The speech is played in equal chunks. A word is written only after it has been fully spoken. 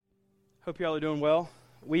Hope you all are doing well.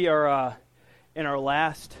 We are in our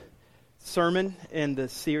last sermon in the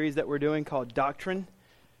series that we're doing called Doctrine.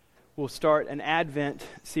 We'll start an Advent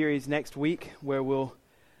series next week where we'll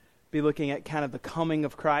be looking at kind of the coming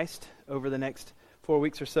of Christ over the next 4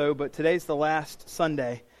 weeks or so. But today's the last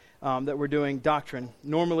Sunday that we're doing Doctrine.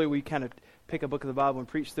 Normally we kind of pick a book of the Bible and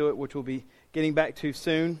preach through it, which we'll be getting back to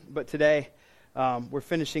soon. But today we're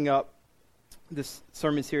finishing up this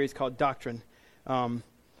sermon series called Doctrine.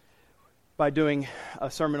 By doing a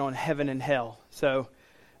sermon on heaven and hell. So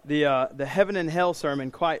the heaven and hell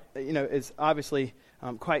sermon is obviously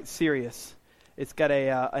quite serious. It's got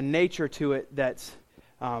a nature to it that's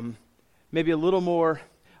maybe a little more,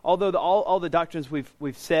 although all the doctrines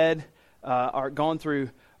we've said are gone through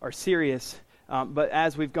are serious, but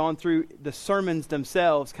as we've gone through the sermons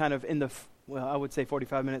themselves, kind of in the I would say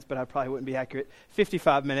 45 minutes, but I probably wouldn't be accurate.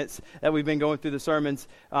 55 minutes that we've been going through the sermons.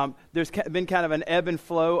 There's been kind of an ebb and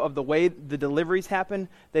flow of the way the deliveries happen.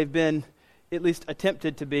 They've been at least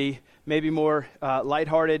attempted to be maybe more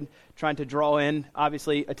lighthearted, trying to draw in,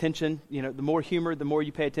 obviously, attention. You know, the more humor, the more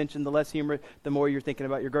you pay attention. The less humor, the more you're thinking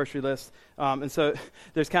about your grocery list. And so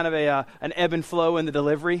there's kind of an ebb and flow in the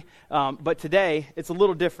delivery. But today, it's a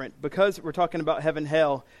little different. Because we're talking about heaven and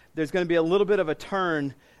hell, there's going to be a little bit of a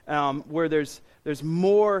turn where there's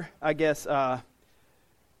more, I guess,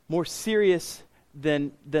 more serious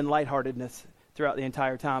than lightheartedness throughout the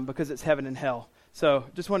entire time because it's heaven and hell. So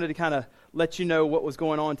just wanted to kind of let you know what was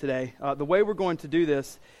going on today. The way we're going to do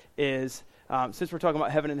this is, since we're talking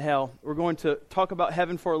about heaven and hell, we're going to talk about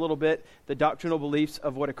heaven for a little bit, the doctrinal beliefs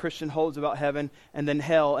of what a Christian holds about heaven, and then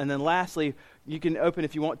hell. And then lastly, you can open,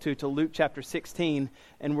 if you want to Luke chapter 16,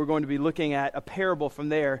 and we're going to be looking at a parable from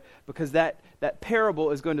there, because that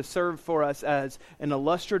parable is going to serve for us as an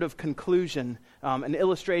illustrative conclusion, an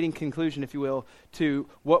illustrating conclusion, if you will, to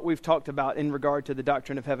what we've talked about in regard to the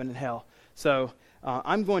doctrine of heaven and hell. So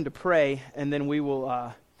I'm going to pray, and then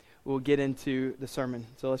we'll get into the sermon.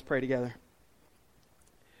 So let's pray together.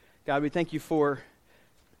 God, we thank you for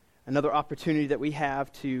another opportunity that we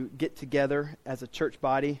have to get together as a church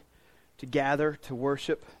body, to gather, to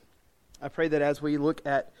worship. I pray that as we look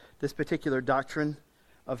at this particular doctrine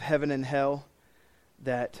of heaven and hell,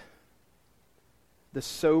 that the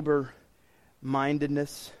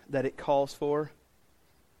sober-mindedness that it calls for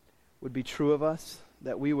would be true of us,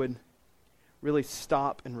 that we would really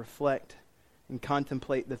stop and reflect and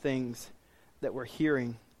contemplate the things that we're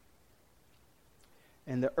hearing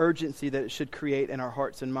and the urgency that it should create in our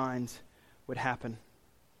hearts and minds would happen.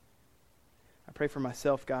 I pray for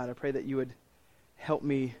myself, God. I pray that you would help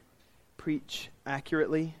me preach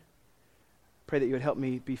accurately. I pray that you would help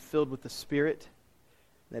me be filled with the Spirit,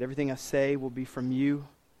 that everything I say will be from you.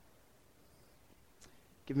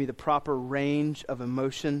 Give me the proper range of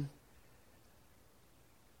emotion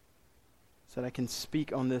so that I can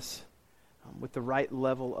speak on this with the right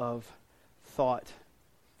level of thought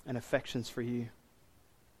and affections for you.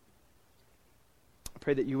 I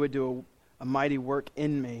pray that you would do a mighty work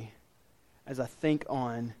in me as I think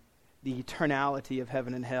on the eternality of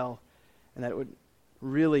heaven and hell, and that it would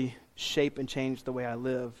really shape and change the way I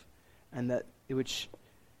live, and that it would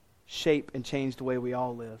shape and change the way we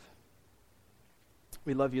all live.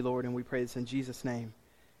 We love you, Lord, and we pray this in Jesus' name.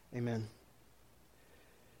 Amen.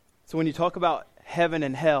 So when you talk about heaven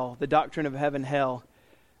and hell, the doctrine of heaven and hell,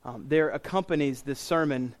 there accompanies this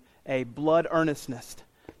sermon a blood earnestness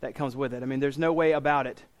that comes with it. I mean, there's no way about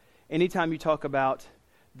it. Anytime you talk about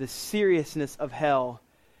the seriousness of hell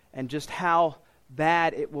and just how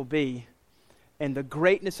bad it will be and the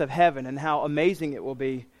greatness of heaven and how amazing it will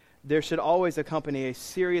be, there should always accompany a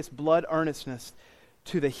serious blood earnestness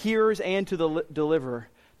to the hearers and to the deliverer,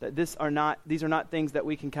 that these are not things that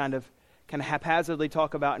we can kind of haphazardly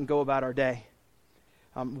talk about and go about our day.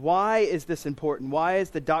 Why is this important? Why is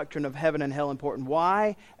the doctrine of heaven and hell important?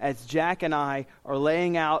 Why, as Jack and I are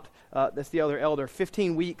laying out, that's the other elder,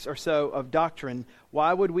 15 weeks or so of doctrine,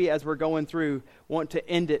 why would we, as we're going through, want to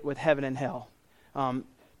end it with heaven and hell?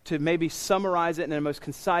 To maybe summarize it in a most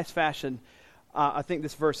concise fashion, I think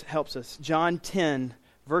this verse helps us. John 10,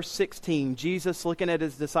 verse 16, Jesus, looking at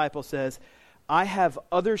his disciples, says, I have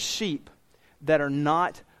other sheep that are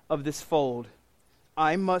not of this fold.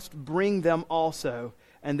 I must bring them also,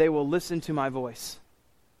 and they will listen to my voice.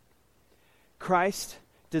 Christ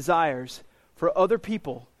desires for other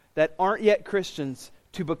people that aren't yet Christians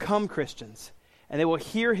to become Christians, and they will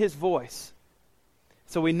hear his voice.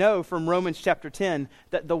 So we know from Romans chapter 10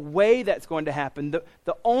 that the way that's going to happen,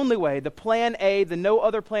 the only way, the plan A, the no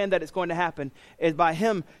other plan that it's going to happen, is by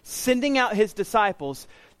him sending out his disciples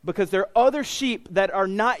because there are other sheep that are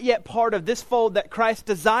not yet part of this fold that Christ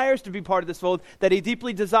desires to be part of this fold, that he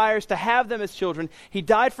deeply desires to have them as children. He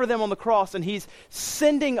died for them on the cross, and he's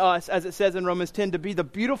sending us, as it says in Romans 10, to be the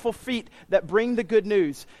beautiful feet that bring the good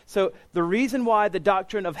news. So the reason why the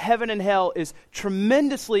doctrine of heaven and hell is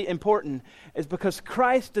tremendously important is because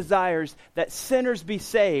Christ desires that sinners be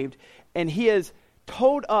saved, and he has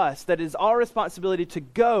told us that it is our responsibility to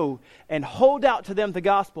go and hold out to them the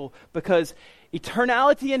gospel, because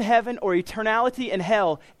eternality in heaven or eternality in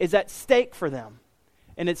hell is at stake for them.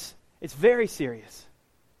 And it's very serious.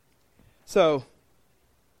 So,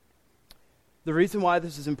 the reason why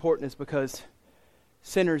this is important is because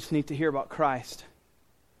sinners need to hear about Christ,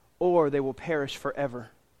 or they will perish forever.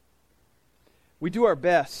 We do our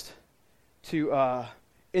best to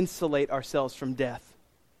insulate ourselves from death.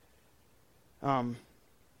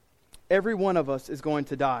 Every one of us is going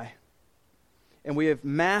to die. And we have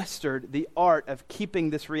mastered the art of keeping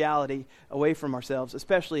this reality away from ourselves,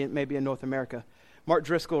 especially maybe in North America. Mark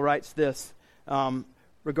Driscoll writes this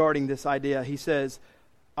regarding this idea. He says,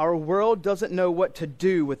 our world doesn't know what to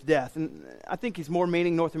do with death. And I think he's more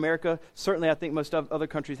meaning North America. Certainly, I think most other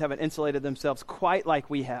countries haven't insulated themselves quite like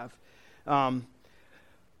we have.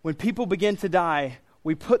 When people begin to die,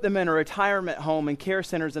 we put them in a retirement home and care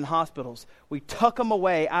centers and hospitals. We tuck them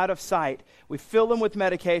away out of sight. We fill them with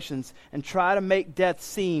medications and try to make death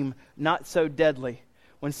seem not so deadly.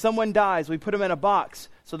 When someone dies, we put them in a box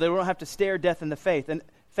so they don't have to stare death in the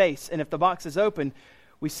face. And if the box is open,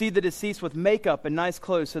 we see the deceased with makeup and nice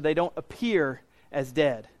clothes so they don't appear as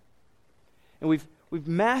dead. And we've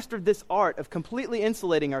mastered this art of completely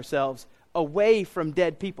insulating ourselves away from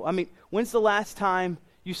dead people. I mean, when's the last time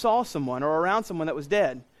you saw someone or around someone that was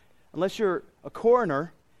dead? Unless you're a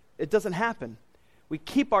coroner, it doesn't happen. We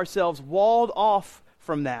keep ourselves walled off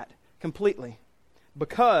from that completely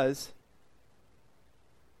because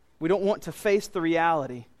we don't want to face the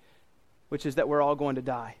reality, which is that we're all going to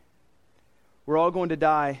die. We're all going to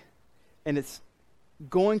die, and it's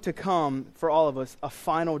going to come for all of us a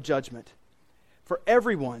final judgment. For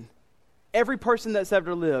everyone, every person that's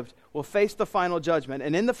ever lived will face the final judgment.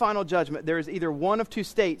 And in the final judgment, there is either one of two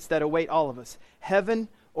states that await all of us, heaven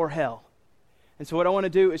or hell. And so what I want to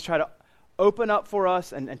do is try to open up for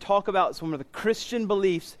us and talk about some of the Christian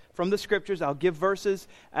beliefs from the Scriptures. I'll give verses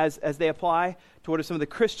as they apply to what are some of the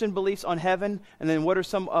Christian beliefs on heaven, and then what are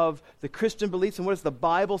some of the Christian beliefs and what does the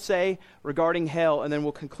Bible say regarding hell, and then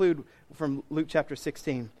we'll conclude from Luke chapter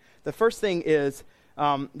 16. The first thing is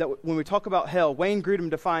that when we talk about hell, Wayne Grudem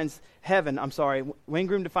defines heaven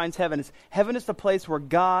as heaven is the place where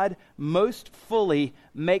God most fully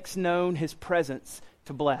makes known his presence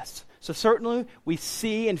to bless. So certainly we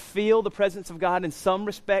see and feel the presence of God in some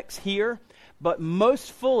respects here, but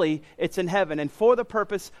most fully it's in heaven and for the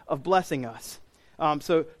purpose of blessing us.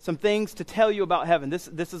 So some things to tell you about heaven. This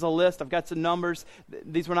is a list. I've got some numbers.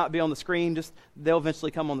 These will not be on the screen. They'll eventually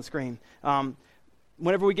come on the screen.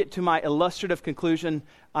 Whenever we get to my illustrative conclusion,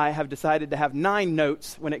 I have decided to have 9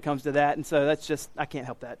 notes when it comes to that, and so that's just, I can't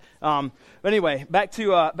help that. But anyway, back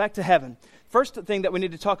to heaven. First thing that we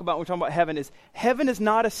need to talk about when we're talking about heaven is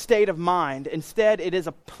not a state of mind. Instead, it is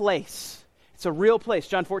a place. It's a real place.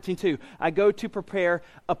 John 14:2. I go to prepare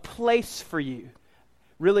a place for you.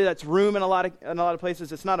 Really, that's room in a lot of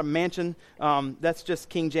places. It's not a mansion. That's just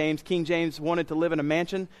King James. King James wanted to live in a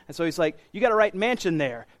mansion, and so he's like, you got to write mansion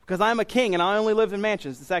there because I'm a king and I only live in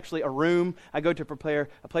mansions. It's actually a room. I go to prepare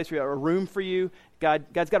a place for you, a room for you.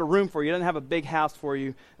 God's got a room for you. He doesn't have a big house for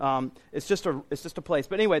you. It's just a place.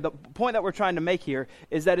 But anyway, the point that we're trying to make here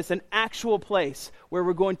is that it's an actual place where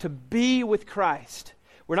we're going to be with Christ.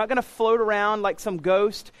 We're not going to float around like some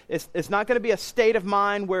ghost. It's not going to be a state of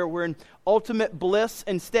mind where we're in ultimate bliss.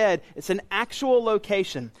 Instead, it's an actual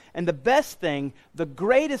location. And the best thing, the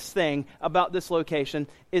greatest thing about this location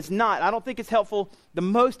is not, I don't think it's helpful, the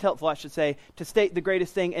most helpful, I should say, to state the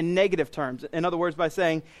greatest thing in negative terms. In other words, by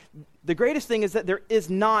saying, the greatest thing is that there is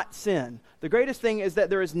not sin. The greatest thing is that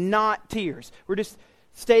there is not tears. We're just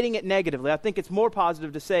stating it negatively. I think it's more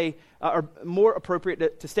positive to say, or more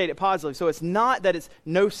appropriate to state it positively. So it's not that it's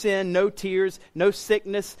no sin, no tears, no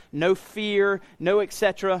sickness, no fear, no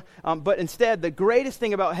etc. But instead, the greatest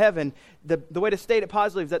thing about heaven, the way to state it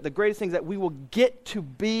positively is that the greatest thing is that we will get to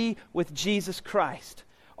be with Jesus Christ,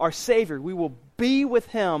 our Savior. We will be with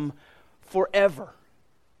Him forever.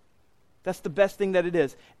 That's the best thing that it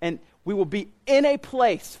is. And we will be in a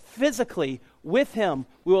place physically with Him.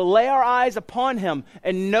 We will lay our eyes upon Him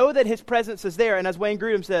and know that His presence is there. And as Wayne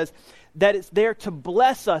Grudem says, that it's there to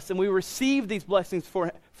bless us, and we receive these blessings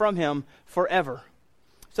from Him forever.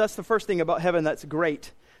 So that's the first thing about heaven that's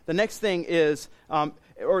great. the next thing is,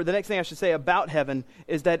 or the next thing I should say about heaven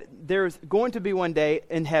is that there's going to be one day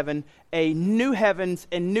in heaven a new heavens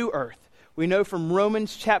and new earth. We know from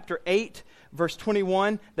Romans chapter 8, verse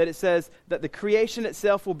 21, that it says that the creation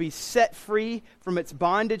itself will be set free from its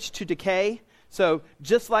bondage to decay. So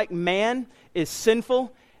just like man is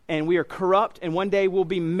sinful and we are corrupt, and one day we'll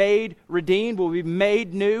be made redeemed, we'll be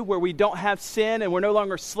made new, where we don't have sin and we're no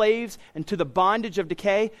longer slaves and to the bondage of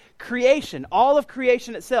decay. Creation, all of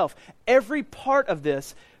creation itself, every part of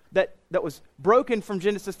this that was broken from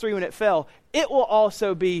Genesis 3 when it fell, it will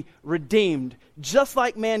also be redeemed, just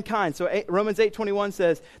like mankind. So Romans 8:21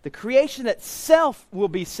 says, the creation itself will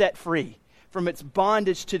be set free from its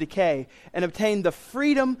bondage to decay and obtain the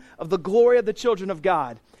freedom of the glory of the children of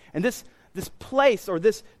God. And this place, or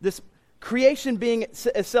this creation being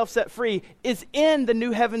itself set free, is in the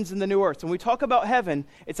new heavens and the new earth. When we talk about heaven,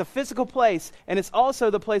 it's a physical place, and it's also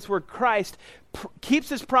the place where Christ keeps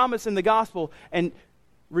his promise in the gospel and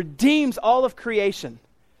redeems all of creation.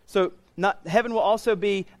 So heaven will also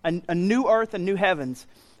be a new earth and new heavens.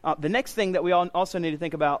 The next thing that we also need to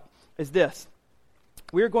think about is this.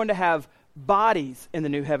 We are going to have bodies in the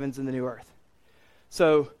new heavens and the new earth.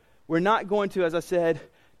 So we're not going to, as I said,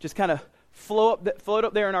 just kind of float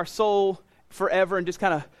up there in our soul forever and just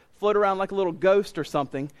kind of float around like a little ghost or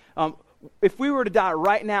something. If we were to die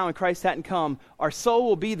right now and Christ hadn't come, our soul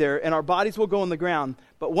will be there and our bodies will go on the ground.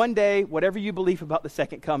 But one day, whatever you believe about the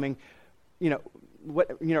second coming, you're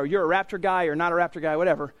a rapture guy or not a rapture guy,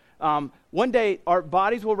 whatever. One day, our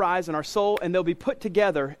bodies will rise and our soul, and they'll be put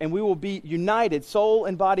together, and we will be united, soul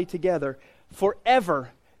and body together,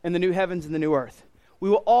 forever in the new heavens and the new earth. We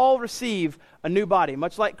will all receive a new body,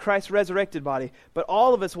 much like Christ's resurrected body, but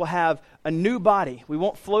all of us will have a new body. We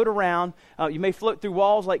won't float around. You may float through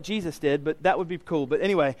walls like Jesus did, but that would be cool. But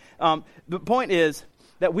anyway, the point is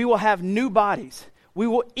that we will have new bodies. We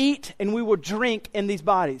will eat and we will drink in these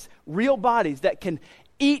bodies, real bodies that can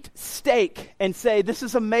eat steak and say, this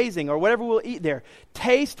is amazing, or whatever we'll eat there.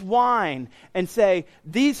 Taste wine and say,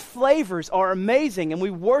 these flavors are amazing, and we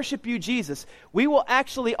worship you, Jesus. We will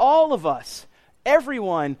actually, all of us,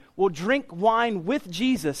 everyone will drink wine with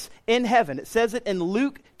Jesus in heaven. It says it in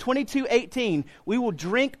Luke 22:18. We will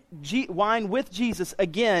drink wine with Jesus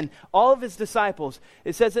again, all of his disciples.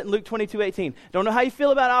 It says it in Luke 22:18. Don't know how you feel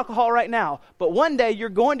about alcohol right now, but one day you're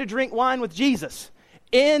going to drink wine with Jesus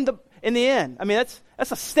in the end. I mean,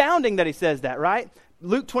 that's astounding that he says that, right?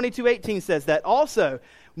 Luke 22:18 says that. Also,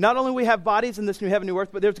 not only we have bodies in this new heaven, new earth,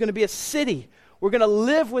 but there's going to be a city. We're going to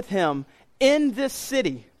live with him in this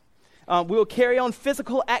city. We will carry on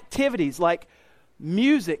physical activities like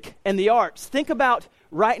music and the arts. Think about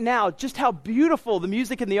right now just how beautiful the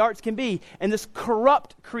music and the arts can be in this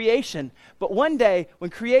corrupt creation. But one day, when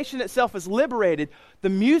creation itself is liberated, the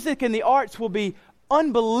music and the arts will be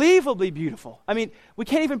unbelievably beautiful. I mean, we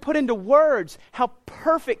can't even put into words how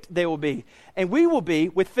perfect they will be. And we will be,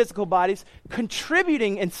 with physical bodies,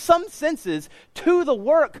 contributing in some senses to the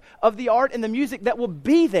work of the art and the music that will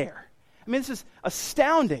be there. I mean, this is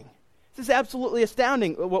astounding. This is absolutely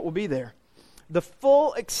astounding what will be there. The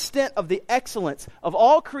full extent of the excellence of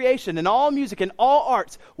all creation and all music and all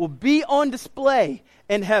arts will be on display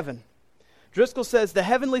in heaven. Driscoll says the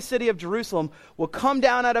heavenly city of Jerusalem will come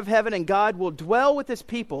down out of heaven and God will dwell with his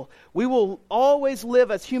people. We will always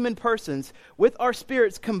live as human persons with our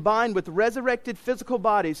spirits combined with resurrected physical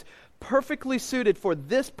bodies perfectly suited for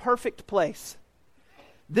this perfect place.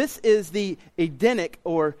 This is the Edenic,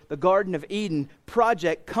 or the Garden of Eden,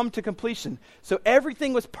 project come to completion. So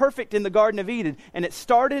everything was perfect in the Garden of Eden, and it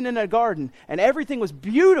started in a garden, and everything was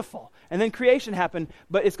beautiful. And then creation happened,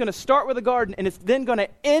 but it's going to start with a garden, and it's then going to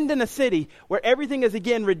end in a city where everything is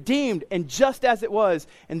again redeemed and just as it was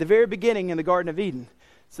in the very beginning in the Garden of Eden.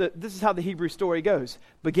 So this is how the Hebrew story goes.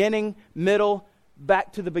 Beginning, middle,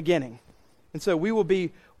 back to the beginning. And so we will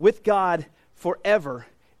be with God forever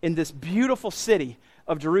in this beautiful city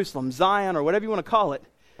of Jerusalem, Zion, or whatever you want to call it,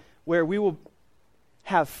 where we will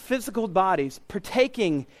have physical bodies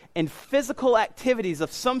partaking in physical activities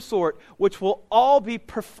of some sort, which will all be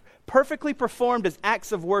perfectly performed as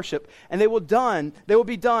acts of worship, and they will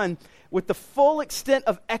be done with the full extent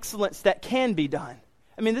of excellence that can be done.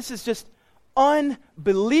 I mean, this is just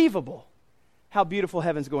unbelievable how beautiful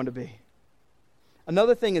heaven's going to be.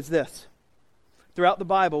 Another thing is this. Throughout the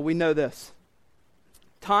Bible, we know this.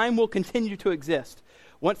 Time will continue to exist.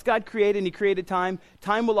 Once God created and he created time,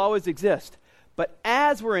 time will always exist. But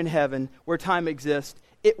as we're in heaven, where time exists,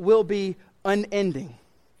 it will be unending.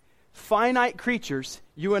 Finite creatures,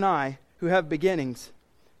 you and I, who have beginnings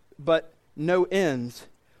but no ends,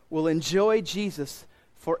 will enjoy Jesus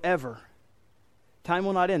forever. Time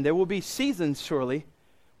will not end. There will be seasons, surely,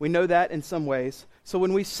 We know that in some ways. So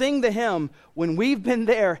when we sing the hymn, when we've been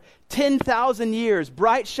there 10,000 years,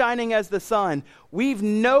 bright shining as the sun, we've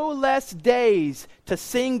no less days to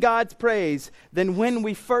sing God's praise than when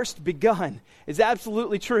we first begun. It's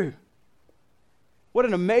absolutely true. What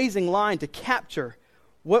an amazing line to capture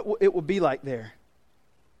what it will be like there.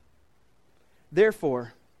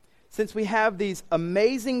 Therefore, since we have these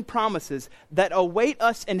amazing promises that await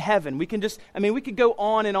us in heaven, we could go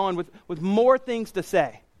on and on with more things to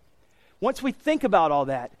say. Once we think about all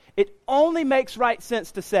that, it only makes right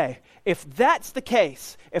sense to say, if that's the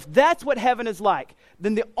case, if that's what heaven is like,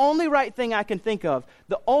 then the only right thing I can think of,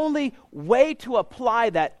 the only way to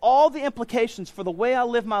apply that, all the implications for the way I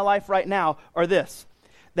live my life right now are this: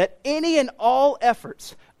 that any and all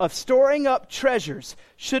efforts of storing up treasures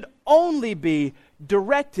should only be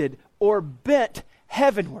directed or bent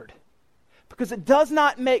heavenward. Because it does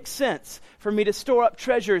not make sense for me to store up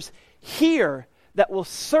treasures here that will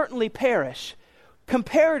certainly perish,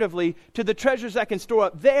 comparatively to the treasures I can store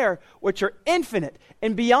up there, which are infinite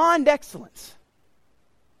and beyond excellence.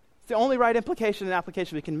 It's the only right implication and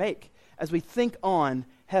application we can make as we think on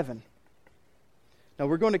heaven. Now,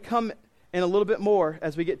 we're going to come in a little bit more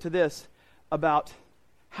as we get to this about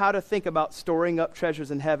how to think about storing up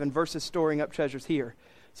treasures in heaven versus storing up treasures here.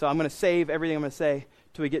 So I'm going to save everything I'm going to say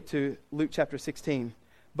till we get to Luke chapter 16.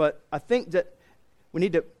 But I think that we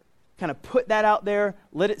need to kind of put that out there,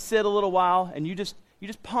 let it sit a little while, and you just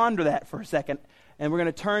ponder that for a second. And we're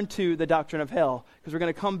going to turn to the doctrine of hell, because we're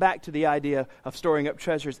going to come back to the idea of storing up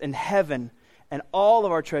treasures in heaven, and all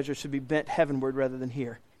of our treasures should be bent heavenward rather than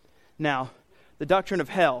here. Now, the doctrine of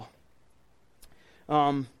hell.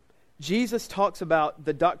 Jesus talks about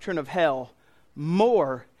the doctrine of hell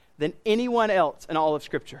more than anyone else in all of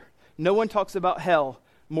Scripture. No one talks about hell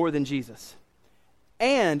more than Jesus.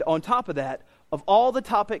 And on top of that, of all the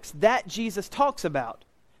topics that Jesus talks about,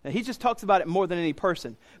 now he just talks about it more than any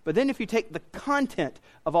person. But then if you take the content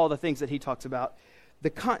of all the things that he talks about,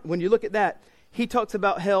 when you look at that, he talks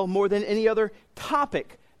about hell more than any other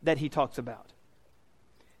topic that he talks about.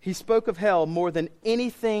 He spoke of hell more than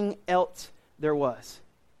anything else there was.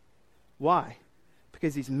 Why?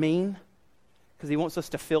 Because he's mean? Because he wants us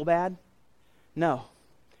to feel bad? No.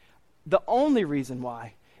 The only reason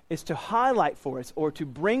why is to highlight for us or to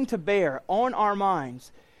bring to bear on our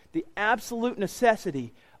minds the absolute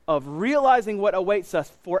necessity of realizing what awaits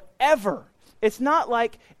us forever. It's not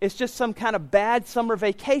like it's just some kind of bad summer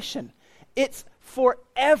vacation. It's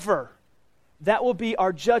forever. That will be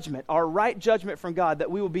our judgment, our right judgment from God,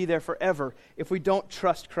 that we will be there forever if we don't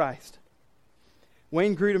trust Christ.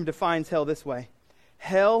 Wayne Grudem defines hell this way: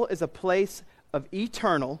 hell is a place of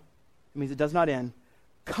eternal, it means it does not end,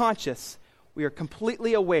 conscious, we are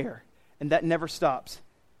completely aware, and that never stops,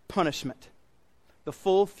 punishment. The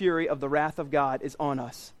full fury of the wrath of God is on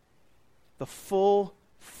us. The full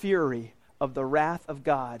fury of the wrath of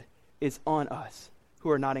God is on us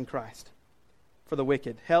who are not in Christ for the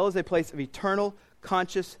wicked. Hell is a place of eternal,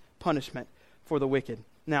 conscious punishment for the wicked.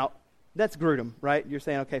 Now, that's Grudem, right? You're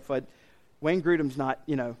saying, okay, Fudd, Wayne Grudem's not,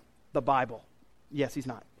 the Bible. Yes, he's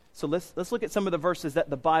not. So let's look at some of the verses that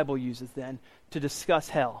the Bible uses then to discuss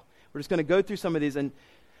hell. We're just going to go through some of these, and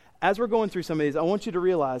as we're going through some of these, I want you to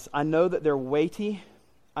realize, I know that they're weighty,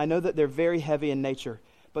 I know that they're very heavy in nature,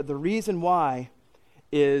 but the reason why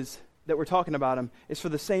is that we're talking about them is for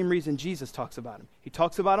the same reason Jesus talks about them. He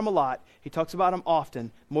talks about them a lot, he talks about them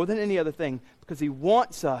often, more than any other thing, because he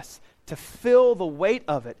wants us to feel the weight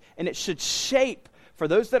of it, and it should shape, for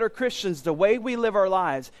those that are Christians, the way we live our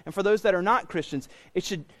lives, and for those that are not Christians, it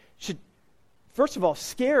should first of all,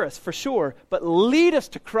 scare us for sure, but lead us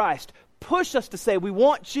to Christ. Push us to say, we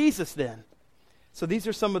want Jesus then. So these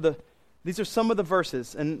are some of the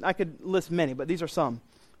verses, and I could list many, but these are some.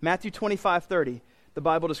 Matthew 25:30, the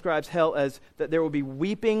Bible describes hell as that there will be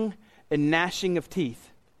weeping and gnashing of teeth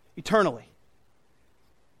eternally.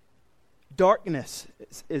 Darkness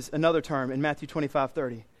is another term in Matthew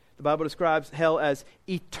 25:30. The Bible describes hell as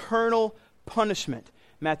eternal punishment,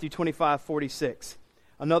 Matthew 25:46.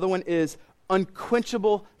 Another one is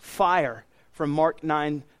unquenchable fire from Mark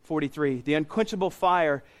 9:43. The unquenchable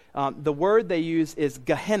fire, the word they use is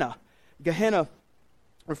Gehenna. Gehenna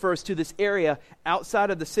refers to this area outside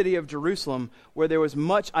of the city of Jerusalem where there was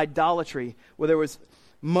much idolatry, where there was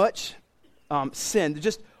much sin,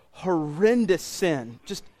 just horrendous sin,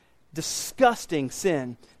 just disgusting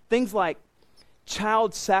sin. Things like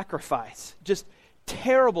child sacrifice, just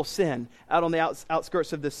terrible sin out on the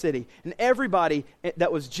outskirts of the city. And everybody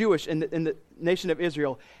that was Jewish in the nation of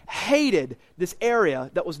Israel hated this area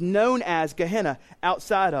that was known as Gehenna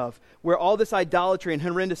outside of, where all this idolatry and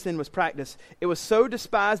horrendous sin was practiced. It was so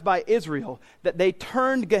despised by Israel that they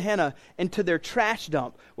turned Gehenna into their trash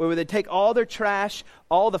dump, where they'd take all their trash,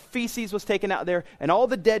 all the feces was taken out there, and all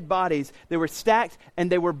the dead bodies, they were stacked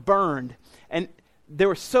and they were burned. And there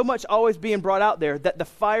was so much always being brought out there that the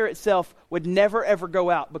fire itself would never, ever go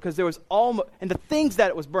out, because there was and the things that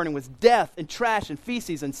it was burning was death and trash and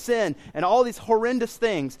feces and sin and all these horrendous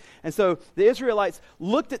things. And so the Israelites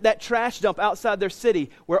looked at that trash dump outside their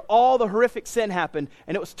city where all the horrific sin happened,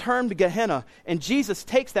 and it was termed Gehenna. And Jesus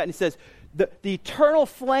takes that and he says, the eternal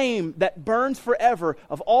flame that burns forever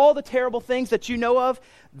of all the terrible things that you know of,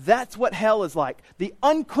 that's what hell is like. The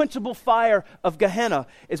unquenchable fire of Gehenna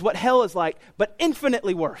is what hell is like, but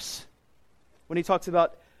infinitely worse. When he talks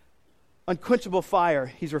about unquenchable fire,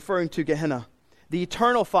 he's referring to Gehenna. The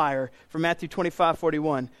eternal fire from Matthew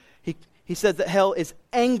 25:41. He says that hell is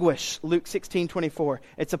anguish, Luke 16:24.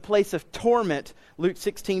 It's a place of torment, Luke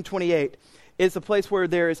 16:28. It's a place where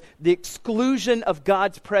there is the exclusion of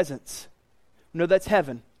God's presence. No, that's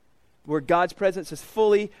heaven, where God's presence is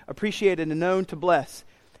fully appreciated and known to bless.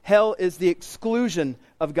 Hell is the exclusion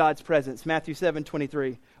of God's presence, Matthew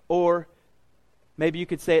 7:23. Or maybe you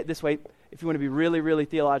could say it this way, if you want to be really, really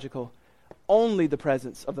theological, only the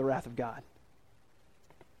presence of the wrath of God.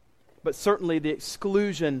 But certainly the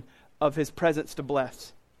exclusion of his presence to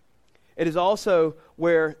bless. It is also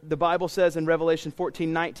where the Bible says in Revelation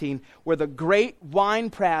 14:19, where the great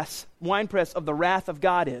winepress of the wrath of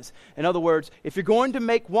God is. In other words, if you're going to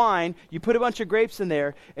make wine, you put a bunch of grapes in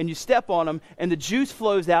there and you step on them and the juice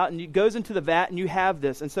flows out and it goes into the vat and you have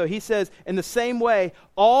this. And so he says, in the same way,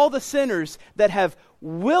 all the sinners that have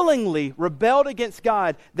willingly rebelled against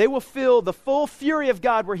God, they will feel the full fury of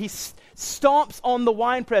God where he stomps on the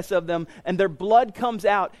winepress of them and their blood comes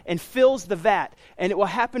out and fills the vat. And it will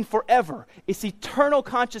happen forever. It's eternal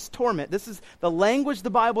conscious torment. This is the language the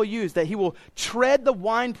Bible used, that he will tread the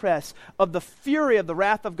winepress of the fury of the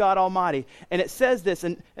wrath of God Almighty. And it says this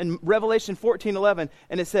in Revelation 14:11,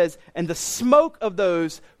 and it says, and the smoke of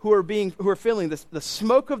those who are feeling this, the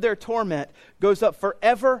smoke of their torment goes up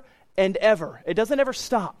forever and ever. It doesn't ever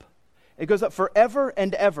stop. It goes up forever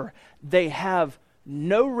and ever. They have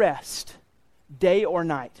no rest, day or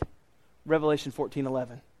night. Revelation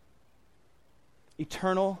 14:11.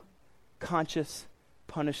 Eternal, conscious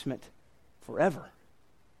punishment forever.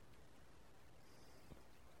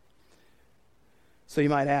 So you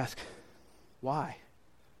might ask, why?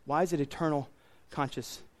 Why is it eternal,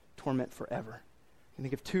 conscious torment forever? I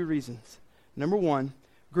think of two reasons. Number one,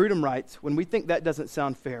 Grudem writes, when we think that doesn't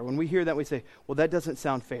sound fair, when we hear that, we say, well, that doesn't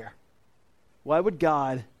sound fair. Why would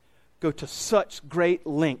God go to such great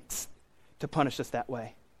lengths to punish us that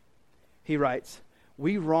way? He writes,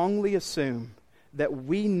 we wrongly assume that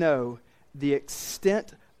we know the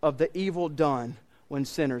extent of the evil done when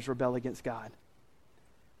sinners rebel against God.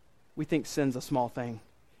 We think sin's a small thing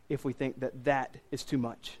if we think that is too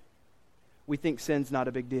much. We think sin's not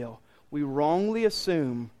a big deal. We wrongly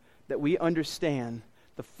assume that we understand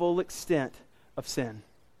the full extent of sin.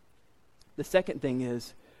 The second thing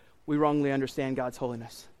is we wrongly understand God's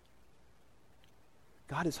holiness.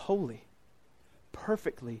 God is holy,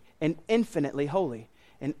 perfectly and infinitely holy.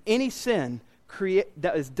 And any sin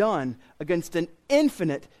that is done against an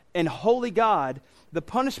infinite and holy God, the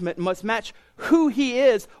punishment must match who he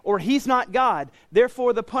is, or he's not God.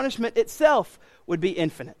 Therefore, the punishment itself would be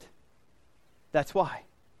infinite. That's why.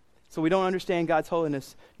 So we don't understand God's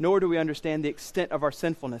holiness, nor do we understand the extent of our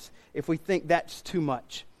sinfulness if we think that's too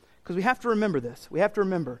much. Because we have to remember this. We have to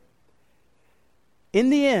remember, in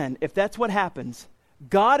the end, if that's what happens,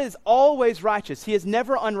 God is always righteous. He is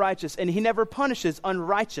never unrighteous, and he never punishes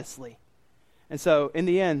unrighteously. And so, in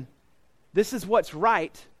the end, this is what's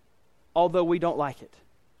right, although we don't like it.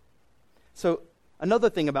 So, another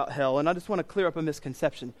thing about hell, and I just want to clear up a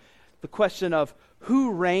misconception, the question of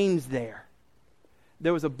who reigns there.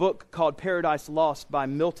 There was a book called Paradise Lost by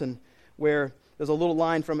Milton, where there's a little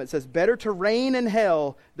line from it that says, better to reign in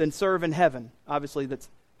hell than serve in heaven. Obviously, that's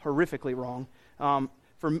horrifically wrong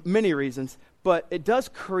for many reasons, but it does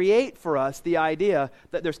create for us the idea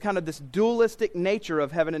that there's kind of this dualistic nature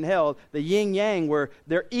of heaven and hell, the yin-yang, where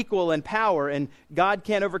they're equal in power, and God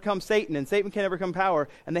can't overcome Satan, and Satan can't overcome power,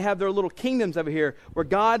 and they have their little kingdoms over here where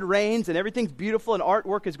God reigns, and everything's beautiful, and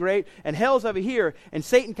artwork is great, and hell's over here, and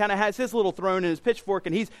Satan kind of has his little throne and his pitchfork,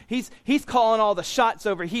 and he's calling all the shots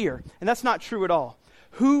over here, and that's not true at all.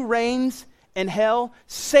 Who reigns in hell?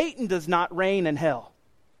 Satan does not reign in hell.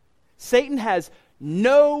 Satan has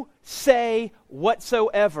no say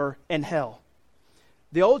whatsoever in hell.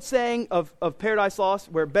 The old saying of Paradise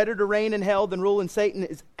Lost, where better to reign in hell than rule in Satan,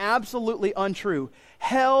 is absolutely untrue.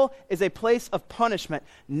 Hell is a place of punishment,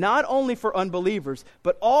 not only for unbelievers,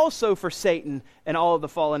 but also for Satan and all of the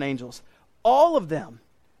fallen angels. All of them,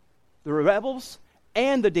 the rebels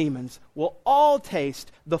and the demons, will all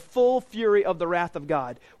taste the full fury of the wrath of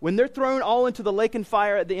God. When they're thrown all into the lake and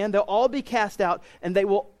fire at the end, they'll all be cast out, and they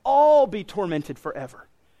will all be tormented forever.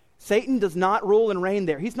 Satan does not rule and reign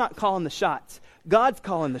there. He's not calling the shots. God's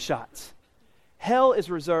calling the shots. Hell is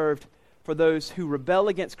reserved for those who rebel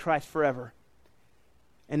against Christ forever.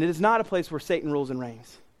 And it is not a place where Satan rules and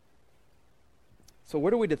reigns. So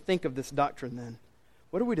what are we to think of this doctrine then?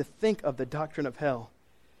 What are we to think of the doctrine of hell?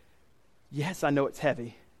 Yes, I know it's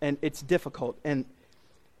heavy, and it's difficult, and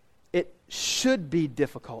it should be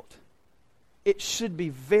difficult. It should be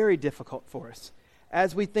very difficult for us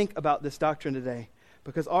as we think about this doctrine today,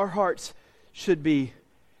 because our hearts should be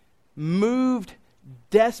moved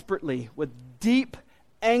desperately with deep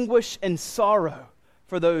anguish and sorrow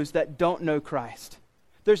for those that don't know Christ.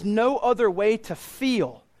 There's no other way to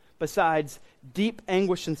feel besides deep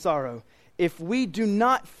anguish and sorrow. If we do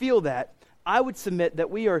not feel that, I would submit that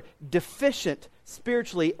we are deficient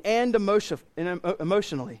spiritually and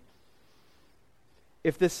emotionally.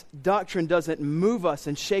 If this doctrine doesn't move us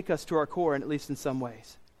and shake us to our core, and at least in some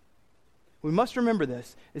ways. We must remember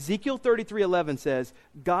this. Ezekiel 33:11 says,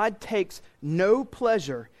 God takes no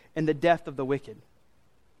pleasure in the death of the wicked.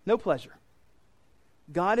 No pleasure.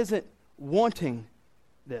 God isn't wanting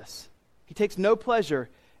this. He takes no pleasure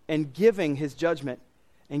in giving his judgment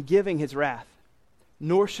and giving his wrath.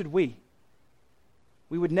 Nor should we.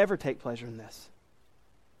 We would never take pleasure in this.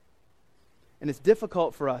 And it's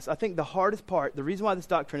difficult for us. I think the hardest part, the reason why this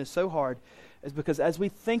doctrine is so hard, is because as we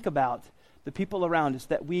think about the people around us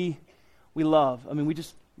that we love, we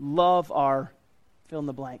just love our fill in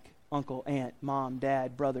the blank, uncle, aunt, mom,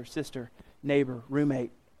 dad, brother, sister, neighbor,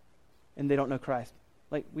 roommate, and they don't know Christ.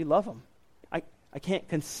 We love them. I can't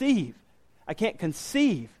conceive,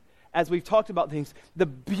 as we've talked about things, the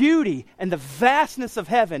beauty and the vastness of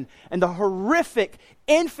heaven and the horrific,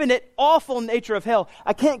 infinite, awful nature of hell.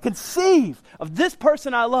 I can't conceive of this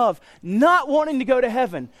person I love not wanting to go to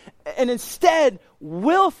heaven and instead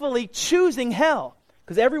willfully choosing hell.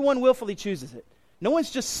 Because everyone willfully chooses it. No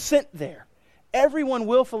one's just sent there. Everyone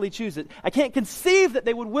willfully chooses it. I can't conceive that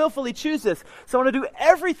they would willfully choose this. So I want to do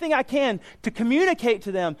everything I can to communicate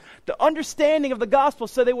to them the understanding of the gospel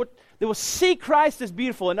so they will see Christ as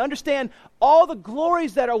beautiful and understand all the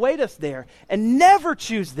glories that await us there and never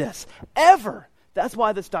choose this, ever. That's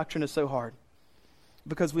why this doctrine is so hard.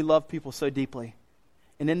 Because we love people so deeply.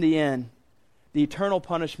 And in the end, the eternal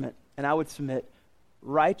punishment, and I would submit,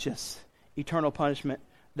 righteous eternal punishment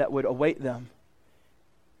that would await them,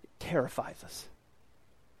 it terrifies us.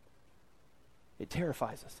 It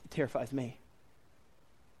terrifies us. It terrifies me.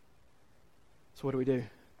 So what do?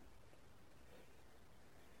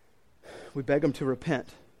 We beg them to repent.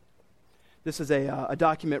 This is a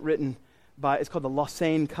document written by, it's called the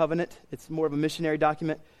Lausanne Covenant. It's more of a missionary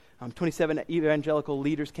document. 27 evangelical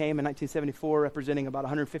leaders came in 1974 representing about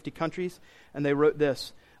 150 countries, and they wrote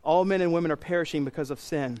this: all men and women are perishing because of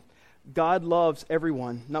sin. God loves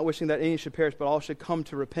everyone, not wishing that any should perish, but all should come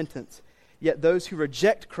to repentance. Yet those who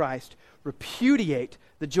reject Christ repudiate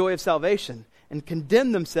the joy of salvation and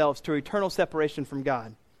condemn themselves to eternal separation from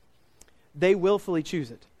God. They willfully choose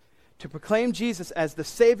it. To proclaim Jesus as the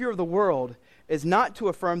Savior of the world is not to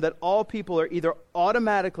affirm that all people are either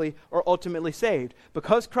automatically or ultimately saved.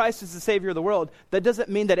 Because Christ is the Savior of the world, that doesn't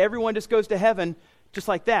mean that everyone just goes to heaven just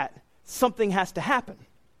like that. Something has to happen.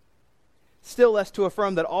 Still less to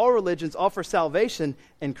affirm that all religions offer salvation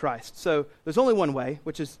in Christ. So there's only one way,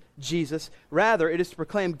 which is Jesus. Rather, it is to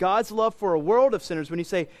proclaim God's love for a world of sinners. When you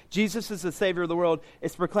say Jesus is the Savior of the world,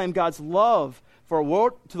 it's to proclaim God's love for a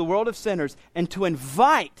world, to the world of sinners, and to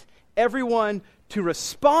invite everyone to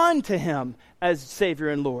respond to him as Savior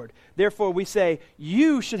and Lord. Therefore, we say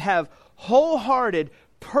you should have wholehearted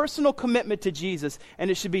personal commitment to Jesus, and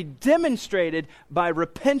it should be demonstrated by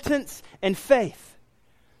repentance and faith.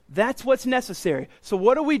 That's what's necessary. So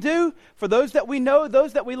what do? For those that we know,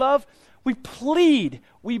 those that we love, we plead,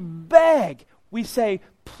 we beg, we say,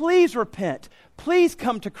 please repent. Please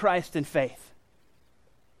come to Christ in faith.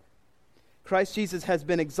 Christ Jesus has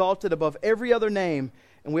been exalted above every other name,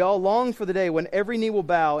 and we all long for the day when every knee will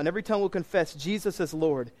bow and every tongue will confess Jesus as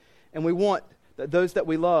Lord. And we want that those that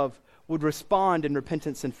we love would respond in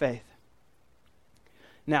repentance and faith.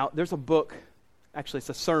 Now, there's a book, actually it's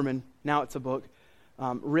a sermon, now it's a book,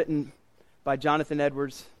 written by Jonathan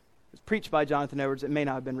Edwards. It was preached by Jonathan Edwards. It may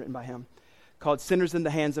not have been written by him. called Sinners in the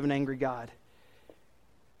Hands of an Angry God.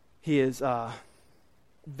 He is on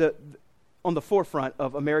the forefront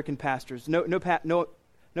of American pastors. No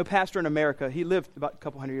pastor in America, he lived about a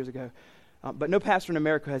couple hundred years ago, but no pastor in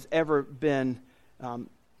America has ever been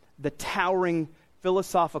the towering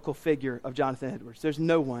philosophical figure of Jonathan Edwards. There's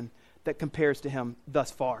no one that compares to him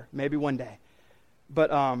thus far, maybe one day.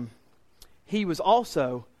 But he was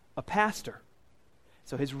also a pastor.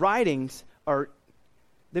 So his writings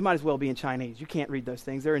they might as well be in Chinese. You can't read those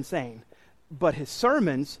things. They're insane. But his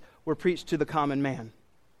sermons were preached to the common man,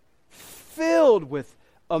 filled with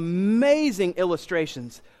amazing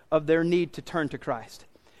illustrations of their need to turn to Christ.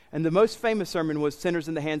 And the most famous sermon was Sinners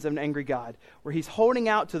in the Hands of an Angry God, where he's holding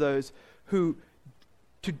out to those who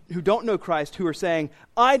don't know Christ, who are saying,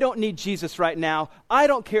 I don't need Jesus right now. I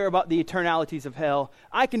don't care about the eternalities of hell.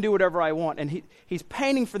 I can do whatever I want. And he's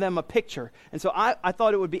painting for them a picture. And so I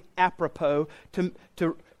thought it would be apropos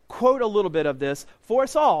to quote a little bit of this for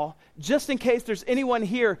us all, just in case there's anyone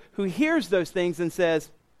here who hears those things and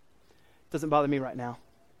says, doesn't bother me right now.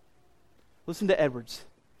 Listen to Edwards.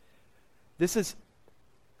 This is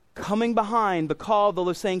coming behind the call of the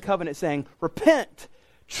Lausanne Covenant saying, repent,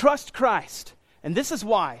 trust Christ. And this is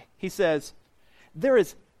why he says,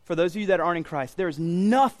 for those of you that aren't in Christ, there is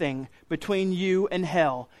nothing between you and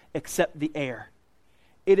hell except the air.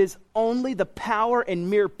 It is only the power and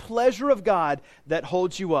mere pleasure of God that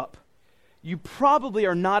holds you up. You probably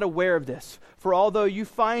are not aware of this, for although you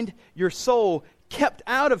find your soul kept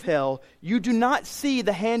out of hell, you do not see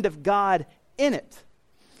the hand of God in it.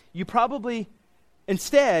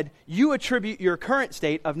 Instead, you attribute your current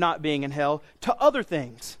state of not being in hell to other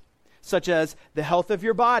things, such as the health of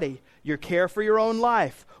your body, your care for your own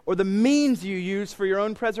life, or the means you use for your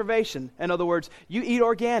own preservation. In other words, you eat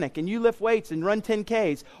organic and you lift weights and run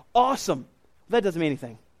 10Ks. Awesome. That doesn't mean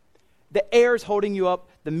anything. The air is holding you up.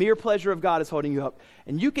 The mere pleasure of God is holding you up.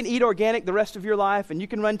 And you can eat organic the rest of your life, and you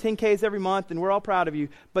can run 10Ks every month, and we're all proud of you.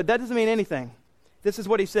 But that doesn't mean anything. This is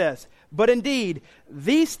what he says. But indeed,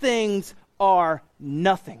 these things are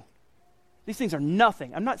nothing. These things are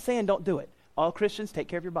nothing. I'm not saying don't do it. All Christians, take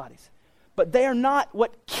care of your bodies. But they are not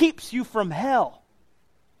what keeps you from hell.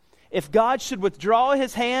 If God should withdraw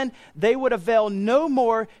his hand, they would avail no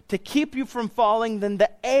more to keep you from falling than the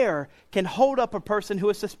air can hold up a person who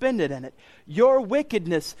is suspended in it. Your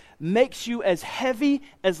wickedness makes you as heavy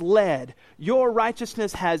as lead. Your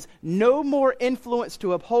righteousness has no more influence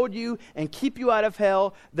to uphold you and keep you out of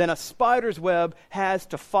hell than a spider's web has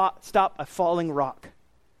to stop a falling rock.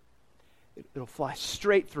 It'll fly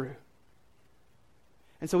straight through.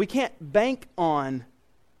 And so we can't bank on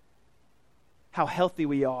how healthy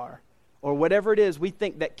we are, or whatever it is we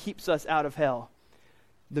think that keeps us out of hell.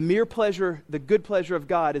 The mere pleasure, the good pleasure of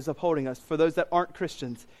God is upholding us. For those that aren't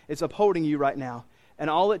Christians, it's upholding you right now. And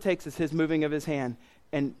all it takes is his moving of his hand,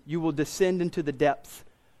 and you will descend into the depths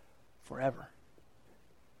forever.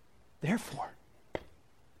 Therefore,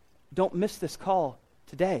 don't miss this call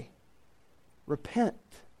today. Repent.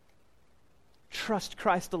 Trust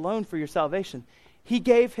Christ alone for your salvation. He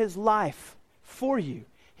gave his life for you.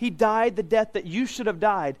 He died the death that you should have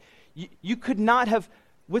died. You could not have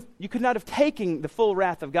taken the full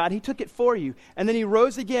wrath of God. He took it for you. And then he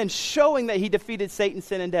rose again, showing that he defeated Satan,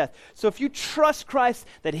 sin, and death. So if you trust Christ,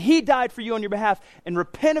 that he died for you on your behalf, and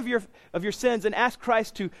repent of your sins and ask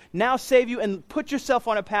Christ to now save you and put yourself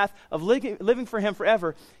on a path of living for him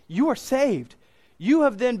forever, you are saved. You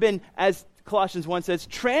have then been, as Colossians 1 says,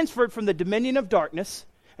 transferred from the dominion of darkness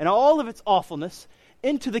and all of its awfulness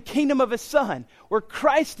into the kingdom of his Son, where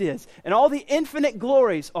Christ is and all the infinite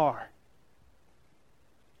glories are.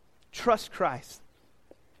 Trust Christ.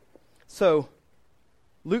 So,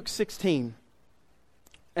 Luke 16,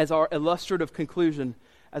 as our illustrative conclusion,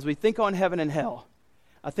 as we think on heaven and hell,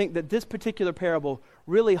 I think that this particular parable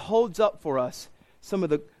really holds up for us some of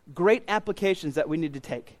the great applications that we need to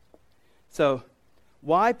take. So,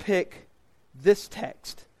 why pick this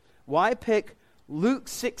text? Why pick Luke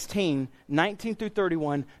 16, 19 through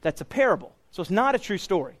 31, that's a parable. So it's not a true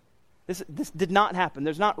story. This did not happen.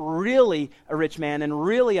 There's not really a rich man and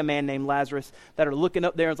really a man named Lazarus that are looking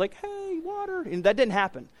up there and it's like, hey, water. And that didn't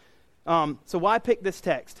happen. So why pick this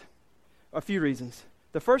text? A few reasons.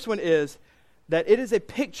 The first one is that it is a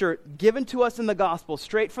picture given to us in the gospel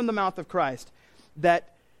straight from the mouth of Christ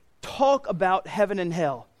that talk about heaven and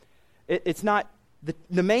hell. It's not,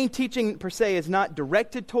 the main teaching per se is not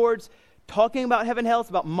directed towards talking about heaven and hell. It's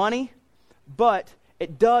about money, but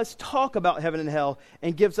it does talk about heaven and hell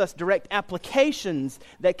and gives us direct applications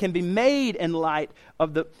that can be made in light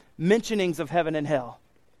of the mentionings of heaven and hell.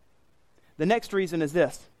 The next reason is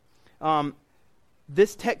this.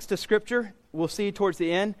 this text of Scripture, we'll see towards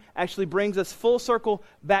the end, actually brings us full circle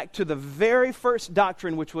back to the very first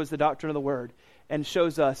doctrine, which was the doctrine of the Word, and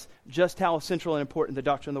shows us just how central and important the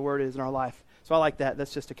doctrine of the Word is in our life. So I like that.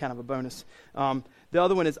 That's just a kind of a bonus. The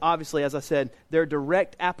other one is obviously, as I said, there are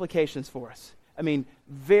direct applications for us. I mean,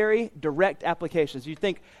 very direct applications. You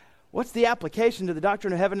think, what's the application to the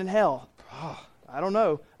doctrine of heaven and hell? Oh, I don't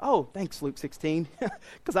know. Oh, thanks, Luke 16,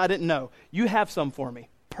 because I didn't know. You have some for me.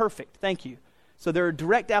 Perfect. Thank you. So there are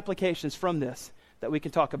direct applications from this that we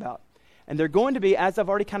can talk about. And they're going to be, as I've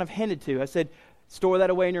already kind of hinted to, I said, store that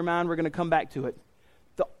away in your mind. We're going to come back to it.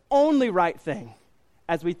 The only right thing,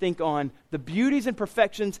 as we think on the beauties and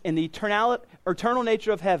perfections and the eternal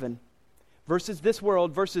nature of heaven versus this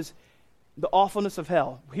world versus the awfulness of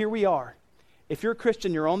hell. Here we are. If you're a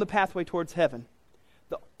Christian, you're on the pathway towards heaven.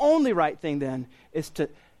 The only right thing then is to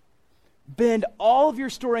bend all of your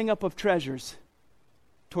storing up of treasures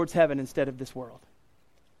towards heaven instead of this world.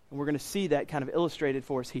 And we're going to see that kind of illustrated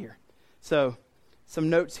for us here. So, some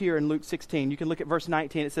notes here in Luke 16. You can look at verse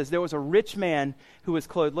 19. It says, there was a rich man who was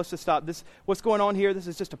clothed. Let's just stop. What's going on here? This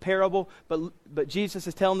is just a parable, but Jesus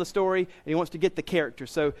is telling the story, and he wants to get the characters.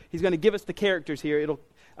 So he's going to give us the characters here.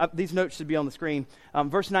 These notes should be on the screen.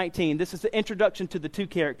 Verse 19, this is the introduction to the two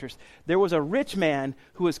characters. There was a rich man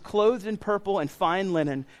who was clothed in purple and fine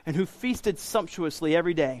linen, and who feasted sumptuously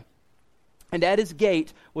every day. And at his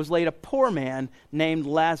gate was laid a poor man named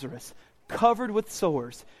Lazarus, covered with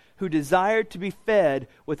sores, who desired to be fed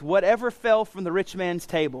with whatever fell from the rich man's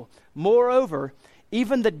table. Moreover,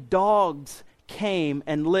 even the dogs came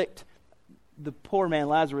and licked the poor man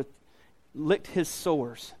Lazarus, licked his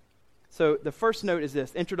sores. So the first note is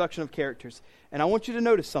this, introduction of characters. And I want you to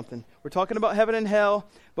notice something. We're talking about heaven and hell,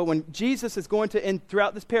 but when Jesus is going to,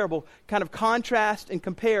 throughout this parable, kind of contrast and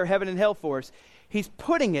compare heaven and hell for us, he's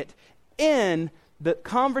putting it in the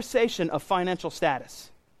conversation of financial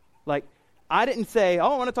status. Like, I didn't say, I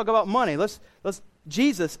want to talk about money.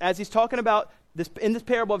 Jesus, as he's talking about this in this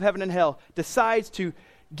parable of heaven and hell, decides to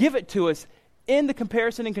give it to us in the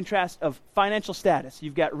comparison and contrast of financial status.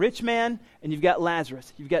 You've got rich man and you've got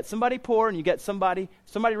Lazarus. You've got somebody poor and you've got somebody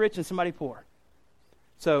rich and somebody poor.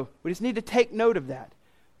 So we just need to take note of that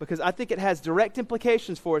because I think it has direct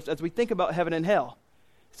implications for us as we think about heaven and hell.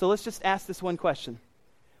 So let's just ask this one question.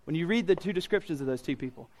 When you read the two descriptions of those two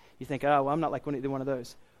people, you think, oh, well, I'm not like either one of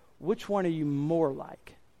those. Which one are you more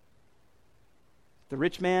like? The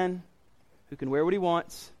rich man who can wear what he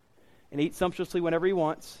wants and eat sumptuously whenever he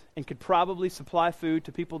wants and could probably supply food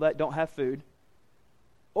to people that don't have food?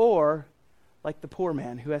 Or like the poor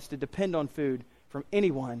man who has to depend on food from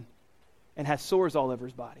anyone and has sores all over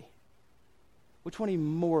his body? Which one are you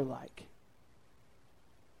more like?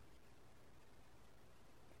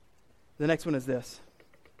 The next one is this.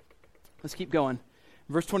 Let's keep going.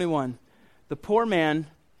 Verse 21. The poor man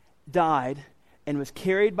died and was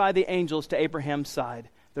carried by the angels to Abraham's side.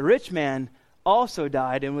 The rich man also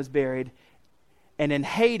died and was buried. And in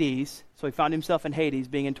Hades, so he found himself in Hades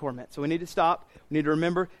being in torment. So we need to stop. We need to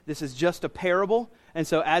remember this is just a parable. And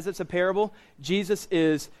so as it's a parable, Jesus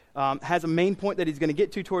has a main point that he's going to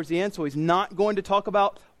get to towards the end. So he's not going to talk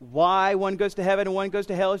about why one goes to heaven and one goes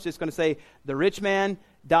to hell. He's just going to say the rich man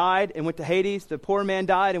died and went to Hades. The poor man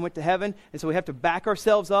died and went to heaven. And so we have to back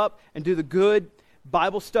ourselves up and do the good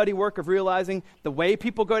Bible study work of realizing the way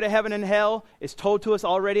people go to heaven and hell is told to us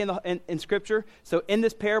already in Scripture. So in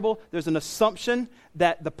this parable, there's an assumption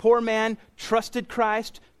that the poor man trusted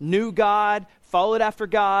Christ, knew God, followed after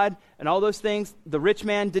God, and all those things. The rich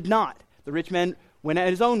man did not. The rich man went at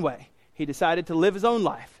his own way. He decided to live his own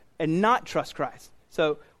life and not trust Christ.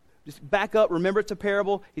 So just back up. Remember, it's a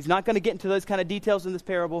parable. He's not going to get into those kind of details in this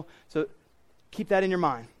parable. So keep that in your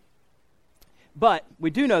mind. But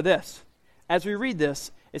we do know this. As we read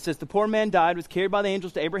this, it says, the poor man died, was carried by the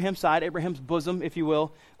angels to Abraham's side, Abraham's bosom, if you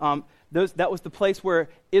will. That was the place where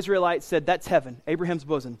Israelites said, that's heaven, Abraham's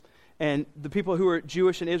bosom. And the people who were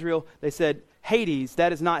Jewish in Israel, they said, Hades,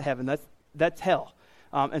 that is not heaven, that's hell.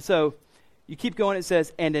 And so you keep going, it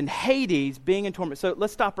says, and in Hades, being in torment. So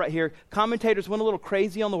let's stop right here. Commentators went a little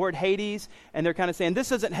crazy on the word Hades, and they're kind of saying,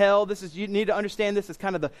 this isn't hell, you need to understand this is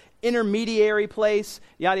kind of the intermediary place,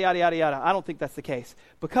 yada, yada, yada, yada. I don't think that's the case.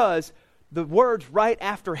 Because the words right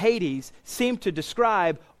after Hades seem to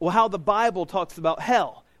describe how the Bible talks about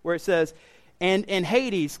hell, where it says, and in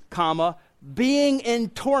Hades, being in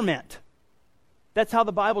torment. That's how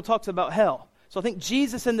the Bible talks about hell. So I think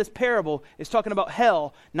Jesus in this parable is talking about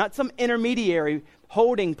hell, not some intermediary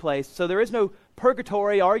holding place. So there is no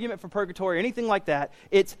purgatory, argument for purgatory, or anything like that.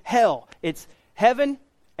 It's hell. It's heaven,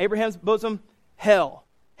 Abraham's bosom, hell,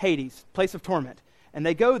 Hades, place of torment. And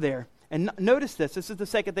they go there. And notice this is the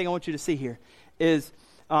second thing I want you to see here, is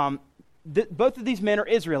both of these men are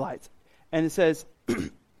Israelites. And it says,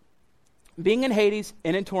 being in Hades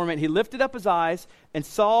and in torment, he lifted up his eyes and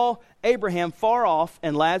saw Abraham far off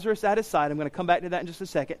and Lazarus at his side. I'm going to come back to that in just a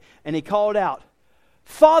second. And he called out,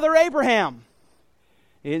 Father Abraham.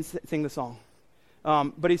 He didn't sing the song.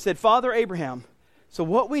 But he said, Father Abraham. So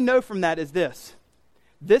what we know from that is this.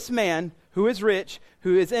 This man who is rich,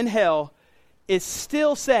 who is in hell, is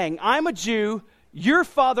still saying, I'm a Jew, you're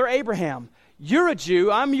Father Abraham. You're a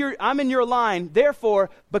Jew, I'm in your line. Therefore,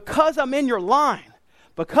 because I'm in your line,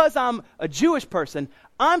 because I'm a Jewish person,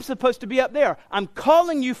 I'm supposed to be up there. I'm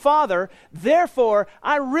calling you Father. Therefore,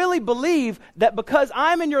 I really believe that because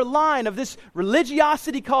I'm in your line of this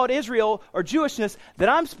religiosity called Israel or Jewishness, that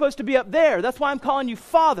I'm supposed to be up there. That's why I'm calling you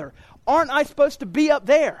Father. Aren't I supposed to be up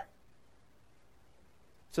there?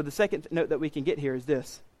 So the second note that we can get here is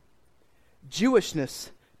this.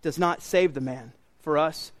 Jewishness does not save the man. For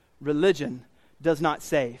us, religion does not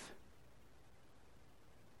save.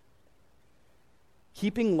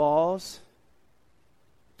 Keeping laws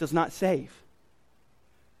does not save.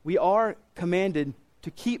 We are commanded to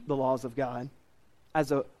keep the laws of God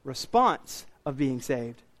as a response of being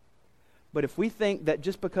saved. But if we think that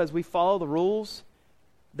just because we follow the rules,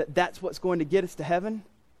 that's what's going to get us to heaven,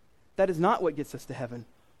 that is not what gets us to heaven.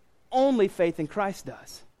 Only faith in Christ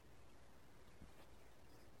does.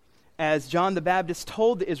 As John the Baptist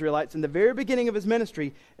told the Israelites in the very beginning of his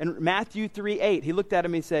ministry, in Matthew 3:8, he looked at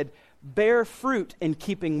him and he said, bear fruit in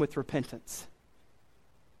keeping with repentance.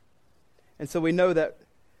 And so we know that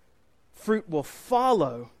fruit will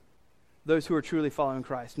follow those who are truly following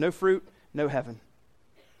Christ. No fruit, no heaven.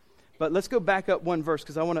 But let's go back up one verse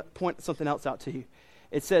because I want to point something else out to you.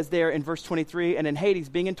 It says there in verse 23, and in Hades,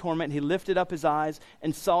 being in torment, he lifted up his eyes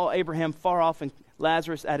and saw Abraham far off and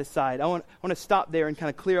Lazarus at his side. I want to stop there and kind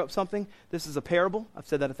of clear up something. This is a parable. I've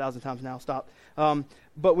said that 1,000 times now. Stop.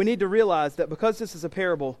 But we need to realize that because this is a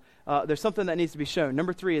parable, there's something that needs to be shown.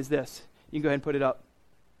 Number 3 is this. You can go ahead and put it up.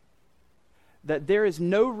 That there is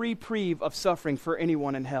no reprieve of suffering for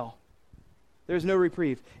anyone in hell. There's no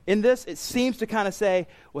reprieve. In this, it seems to kind of say,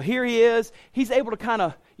 well, here he is. He's able to kind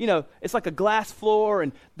of, it's like a glass floor,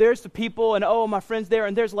 and there's the people, and oh, my friend's there,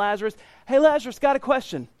 and there's Lazarus. Hey, Lazarus, got a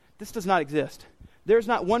question. This does not exist. There's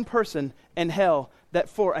not one person in hell that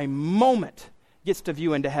for a moment gets to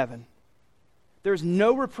view into heaven. There's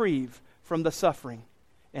no reprieve from the suffering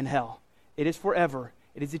in hell. It is forever.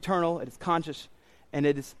 It is eternal. It is conscious. And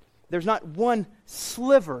there's not one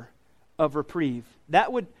sliver of reprieve.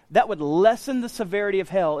 That would lessen the severity of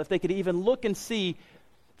hell if they could even look and see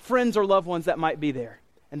friends or loved ones that might be there.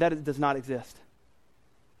 And that does not exist.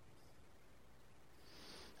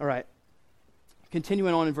 All right.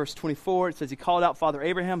 Continuing on in verse 24, it says, he called out, Father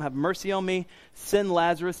Abraham, have mercy on me. Send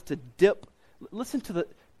Lazarus to dip. Listen to the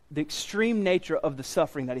extreme nature of the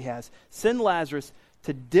suffering that he has. Send Lazarus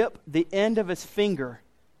to dip the end of his finger.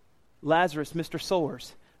 Lazarus, Mr.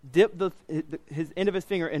 Sowers, dip his end of his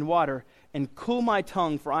finger in water and cool my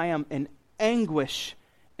tongue, for I am in anguish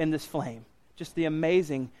in this flame. Just the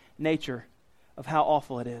amazing nature of how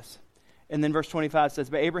awful it is. And then verse 25 says,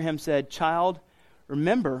 but Abraham said, child,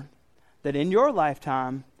 remember that in your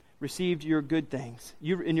lifetime received your good things.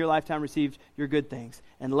 You in your lifetime received your good things.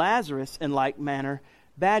 And Lazarus in like manner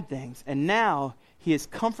bad things. And now he is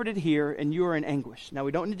comforted here and you are in anguish. Now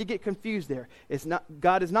we don't need to get confused there.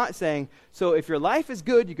 God is not saying, so if your life is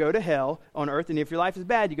good, you go to hell on earth, and if your life is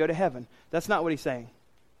bad, you go to heaven. That's not what he's saying.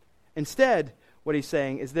 Instead, what he's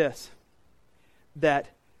saying is this, that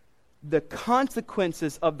the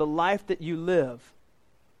consequences of the life that you live,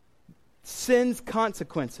 sin's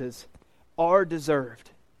consequences, are deserved.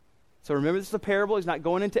 So remember, this is a parable. He's not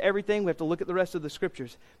going into everything. We have to look at the rest of the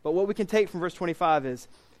scriptures. But what we can take from verse 25 is,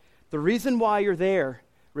 the reason why you're there,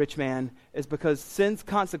 rich man, is because sin's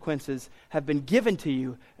consequences have been given to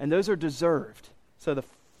you, and those are deserved. So the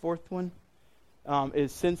fourth one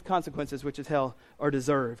is sin's consequences, which is hell, are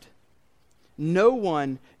deserved. No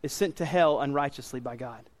one is sent to hell unrighteously by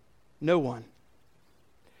God. No one.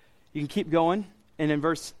 You can keep going. And in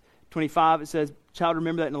verse 25, it says, child,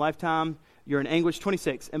 remember that in a lifetime you're in anguish.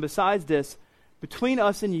 26, and besides this, between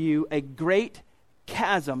us and you, a great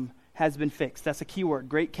chasm has been fixed. That's a key word.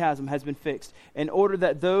 Great chasm has been fixed. In order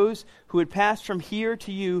that those who had passed from here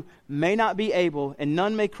to you may not be able, and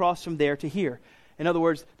none may cross from there to here. In other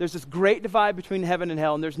words, there's this great divide between heaven and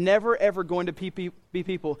hell, and there's never, ever going to be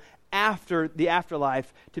people after the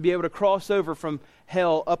afterlife to be able to cross over from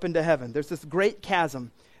hell up into heaven. There's this great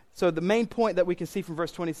chasm. So the main point that we can see from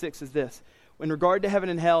verse 26 is this. In regard to heaven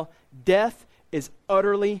and hell, death is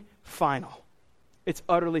utterly final. It's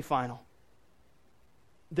utterly final.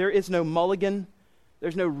 There is no mulligan.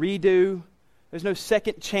 There's no redo. There's no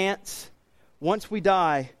second chance. Once we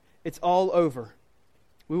die, it's all over.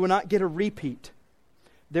 We will not get a repeat.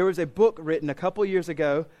 There was a book written a couple years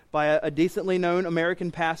ago by a decently known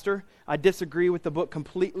American pastor. I disagree with the book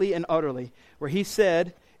completely and utterly, where he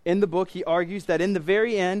said, in the book, he argues that in the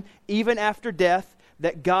very end, even after death,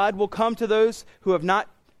 that God will come to those who have not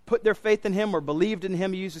put their faith in him or believed in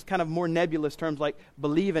him. He uses kind of more nebulous terms like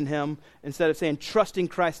believe in him instead of saying trusting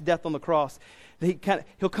Christ's death on the cross.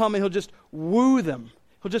 He'll come and he'll just woo them.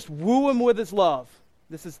 He'll just woo them with his love.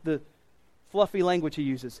 This is the fluffy language he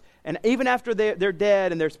uses. And even after they're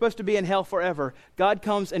dead and they're supposed to be in hell forever, God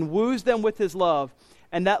comes and woos them with his love.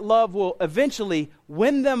 And that love will eventually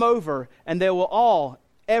win them over, and they will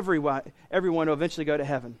everyone will eventually go to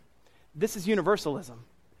heaven. This is universalism.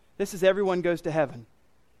 This is everyone goes to heaven,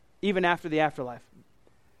 even after the afterlife.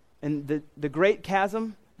 And the great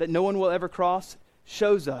chasm that no one will ever cross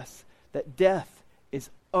shows us that death is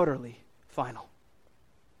utterly final.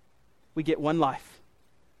 We get one life.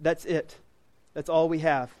 That's it. That's all we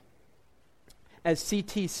have. As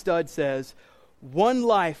C.T. Studd says, one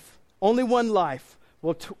life, only one life,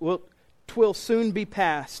 will soon be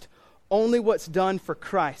past. Only what's done for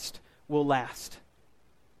Christ will last.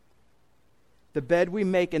 The bed we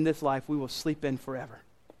make in this life, we will sleep in forever.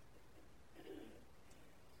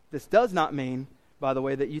 This does not mean, by the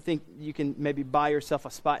way, that you think you can maybe buy yourself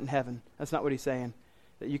a spot in heaven. That's not what he's saying.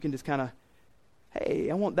 That you can just kind of, hey,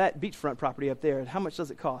 I want that beachfront property up there. How much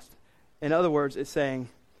does it cost? In other words, it's saying,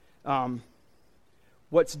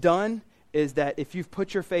 what's done is that if you've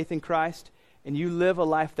put your faith in Christ and you live a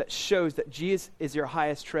life that shows that Jesus is your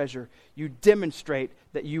highest treasure, you demonstrate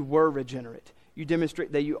that you were regenerate. You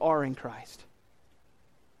demonstrate that you are in Christ.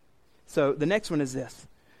 So the next one is this.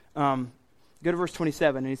 Go to verse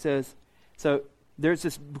 27, and he says, so there's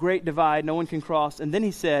this great divide, no one can cross. And then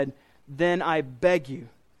he said, then I beg you.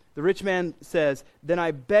 The rich man says, then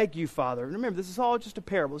I beg you, Father. And remember, this is all just a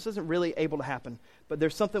parable. This isn't really able to happen. But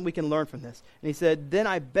there's something we can learn from this. And he said, then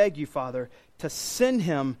I beg you, Father, to send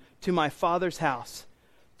him to my father's house.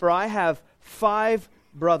 For I have 5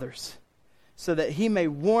 brothers, so that he may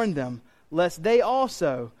warn them, lest they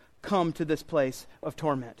also come to this place of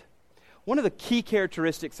torment. One of the key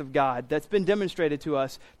characteristics of God that's been demonstrated to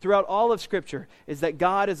us throughout all of Scripture is that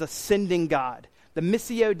God is a sending God. The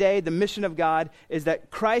Missio Dei, the mission of God, is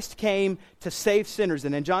that Christ came to save sinners.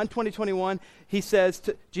 And in John 20:21,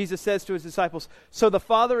 Jesus says to his disciples, so the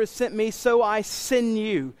Father has sent me, so I send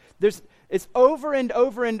you. It's over and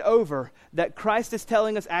over and over that Christ is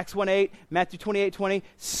telling us, Acts 1:8, Matthew 28:20,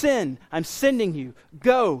 sin, I'm sending you.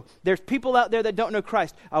 Go. There's people out there that don't know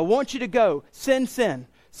Christ. I want you to go. Sin.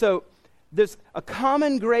 So there's a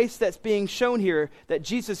common grace that's being shown here that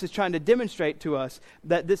Jesus is trying to demonstrate to us,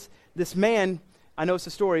 that this man, I know it's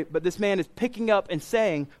a story, but this man is picking up and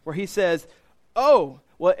saying, where he says, oh,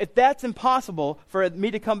 well, if that's impossible for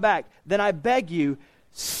me to come back, then I beg you,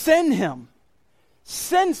 send him.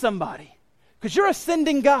 Send somebody. Because you're a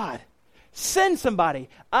sending God. Send somebody.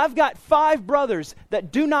 I've got 5 brothers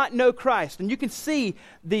that do not know Christ. And you can see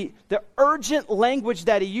the urgent language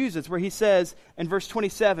that he uses, where he says in verse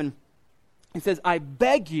 27, he says, I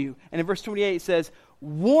beg you. And in verse 28, he says,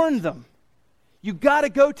 warn them. You got to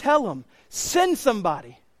go tell them. Send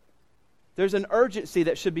somebody. There's an urgency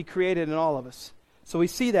that should be created in all of us. So we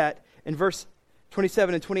see that in verse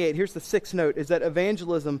 27 and 28. Here's the 6th note, is that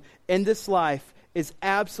evangelism in this life is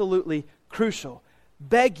absolutely crucial.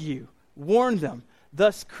 Beg you, warn them,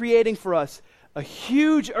 thus creating for us a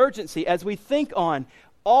huge urgency as we think on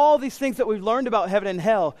all these things that we've learned about heaven and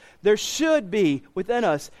hell. There should be within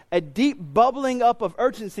us a deep bubbling up of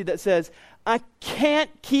urgency that says, I can't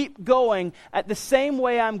keep going at the same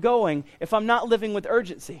way I'm going if I'm not living with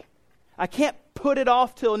urgency. I can't put it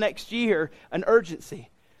off till next year, an urgency.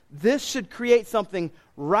 This should create something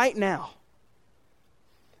right now.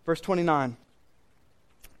 Verse 29.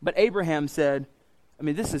 But Abraham said,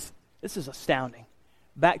 this is astounding.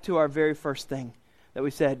 Back to our very first thing that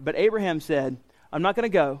we said. But Abraham said, I'm not going to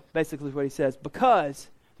go, basically is what he says, because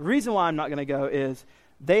the reason why I'm not going to go is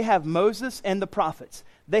they have Moses and the prophets.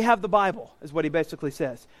 They have the Bible, is what he basically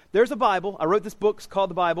says. There's a Bible. I wrote this book. It's called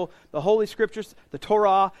the Bible. The Holy Scriptures, the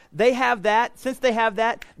Torah. They have that. Since they have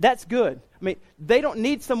that, that's good. They don't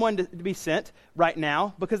need someone to be sent right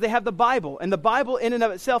now because they have the Bible. And the Bible in and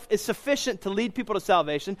of itself is sufficient to lead people to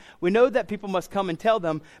salvation. We know that people must come and tell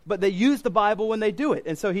them, but they use the Bible when they do it.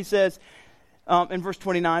 And so he says in verse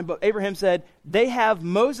 29, but Abraham said, they have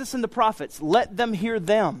Moses and the prophets. Let them hear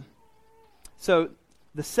them. So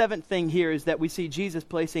the 7th thing here is that we see Jesus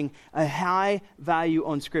placing a high value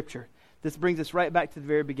on Scripture. This brings us right back to the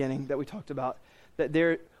very beginning that we talked about.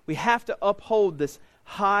 That we have to uphold this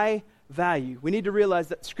high value. We need to realize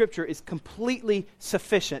that Scripture is completely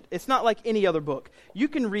sufficient. It's not like any other book. You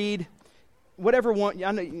can read whatever one.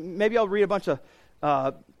 Maybe I'll read a bunch of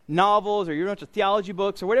novels, or you read a bunch of theology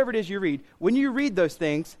books, or whatever it is you read. When you read those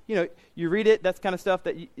things, you read it, that's kind of stuff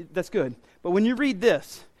that's good. But when you read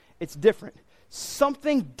this, it's different.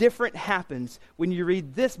 Something different happens when you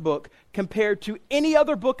read this book compared to any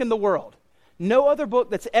other book in the world. No other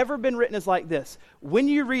book that's ever been written is like this. When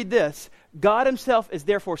you read this, God himself is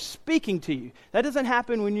therefore speaking to you. That doesn't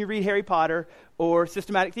happen when you read Harry Potter or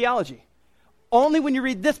systematic theology. Only when you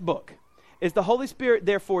read this book is the Holy Spirit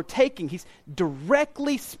therefore he's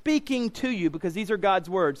directly speaking to you, because these are God's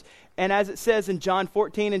words. And as it says in John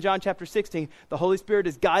 14 and John chapter 16, the Holy Spirit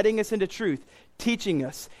is guiding us into truth, teaching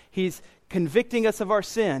us. He's convicting us of our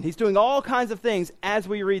sin. He's doing all kinds of things as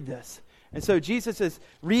we read this. And so Jesus is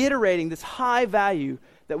reiterating this high value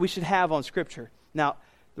that we should have on Scripture. Now,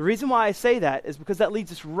 the reason why I say that is because that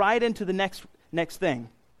leads us right into the next thing.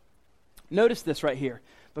 Notice this right here,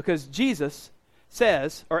 because Jesus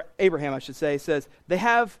says, or Abraham I should say, says they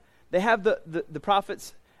have the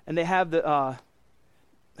prophets, and they have the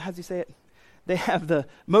how does he say it? They have the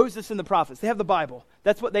Moses and the prophets. They have the Bible.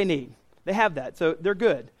 That's what they need. They have that, so they're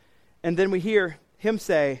good. And then we hear him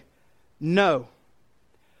say, no.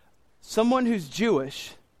 Someone who's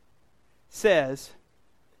Jewish says,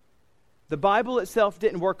 the Bible itself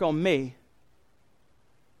didn't work on me,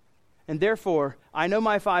 and therefore I know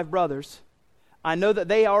my 5 brothers. I know that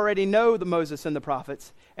they already know the Moses and the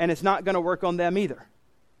prophets, and it's not going to work on them either.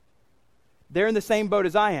 They're in the same boat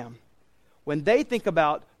as I am. When they think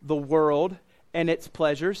about the world and its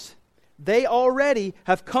pleasures, they already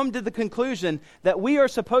have come to the conclusion that we are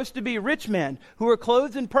supposed to be rich men who are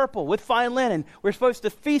clothed in purple with fine linen. We're supposed to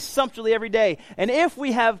feast sumptuously every day. And if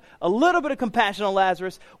we have a little bit of compassion on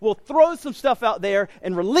Lazarus, we'll throw some stuff out there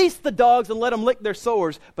and release the dogs and let them lick their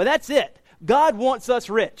sores. But that's it. God wants us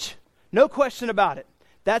rich. No question about it.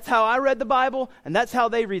 That's how I read the Bible, and that's how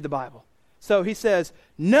they read the Bible. So he says,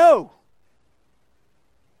 no.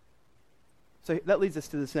 So that leads us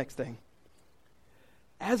to this next thing.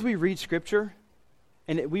 As we read Scripture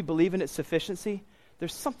and we believe in its sufficiency,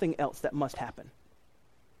 there's something else that must happen.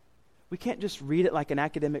 We can't just read it like an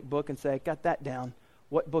academic book and say, got that down.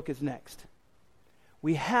 What book is next?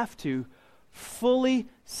 We have to fully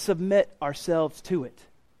submit ourselves to it.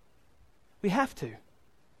 We have to.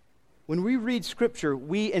 When we read Scripture,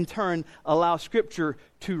 we in turn allow Scripture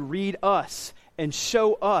to read us and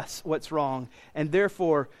show us what's wrong. And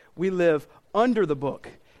therefore, we live under the book.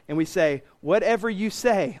 And we say, whatever you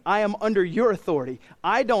say, I am under your authority.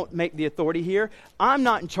 I don't make the authority here. I'm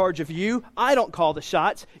not in charge of you. I don't call the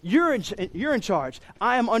shots. You're in charge.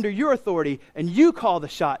 I am under your authority, and you call the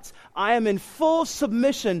shots. I am in full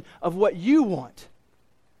submission of what you want.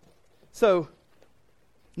 So,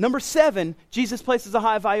 number 7, Jesus places a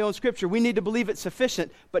high value on Scripture. We need to believe it's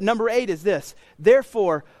sufficient. But number 8 is this.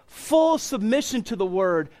 Therefore, full submission to the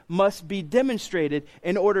Word must be demonstrated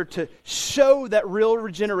in order to show that real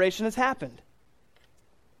regeneration has happened.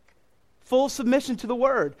 Full submission to the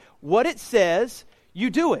Word. What it says, you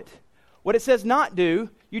do it. What it says not do,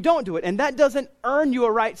 you don't do it. And that doesn't earn you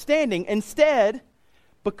a right standing. Instead,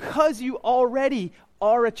 because you already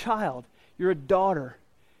are a child, you're a daughter,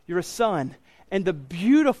 you're a son, and the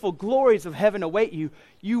beautiful glories of heaven await you,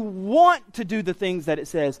 you want to do the things that it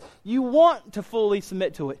says. You want to fully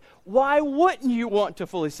submit to it. Why wouldn't you want to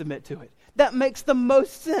fully submit to it? That makes the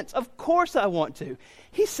most sense. Of course I want to.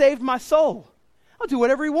 He saved my soul. I'll do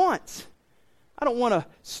whatever he wants. I don't want to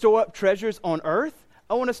store up treasures on earth.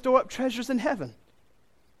 I want to store up treasures in heaven.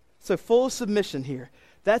 So full submission here.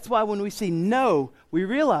 That's why when we see no, we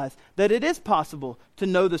realize that it is possible to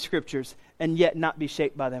know the Scriptures and yet not be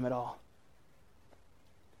shaped by them at all.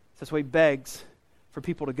 That's why he begs for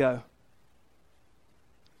people to go.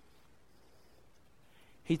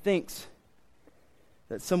 He thinks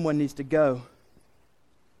that someone needs to go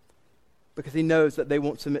because he knows that they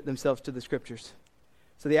won't submit themselves to the Scriptures.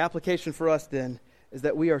 So the application for us then is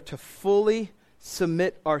that we are to fully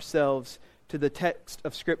submit ourselves to the text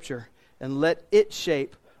of Scripture and let it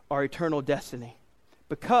shape our eternal destiny,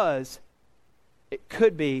 because it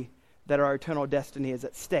could be that our eternal destiny is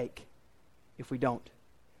at stake if we don't.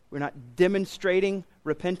 We're not demonstrating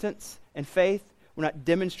repentance and faith. We're not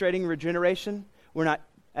demonstrating regeneration. We're not,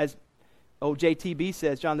 as old JTB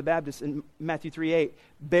says, John the Baptist in Matthew 3:8,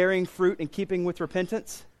 bearing fruit in keeping with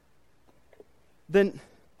repentance. Then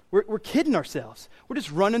we're kidding ourselves. We're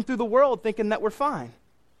just running through the world thinking that we're fine.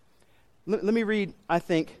 Let me read, I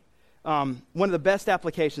think, one of the best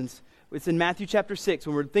applications It's in Matthew chapter 6.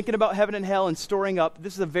 When we're thinking about heaven and hell and storing up,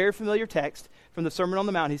 this is a very familiar text from the Sermon on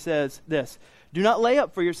the Mount. He says this, "Do not lay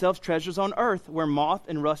up for yourselves treasures on earth where moth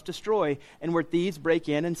and rust destroy and where thieves break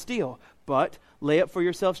in and steal. But lay up for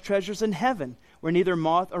yourselves treasures in heaven where neither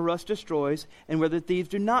moth or rust destroys and where the thieves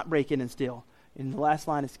do not break in and steal." And the last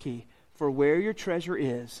line is key. "For where your treasure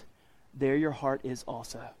is, there your heart is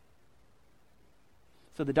also."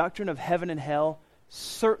 So the doctrine of heaven and hell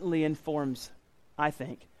certainly informs, I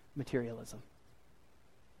think, materialism.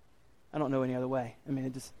 I don't know any other way. I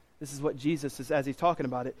mean, this is what Jesus is, as he's talking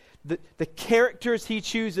about it. The characters he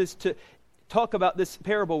chooses to talk about this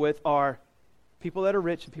parable with are people that are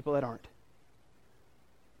rich and people that aren't.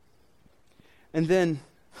 And then,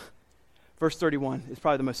 verse 31 is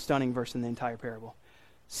probably the most stunning verse in the entire parable.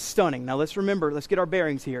 Stunning. Now let's remember, let's get our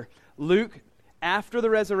bearings here. Luke, after the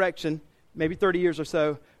resurrection, maybe 30 years or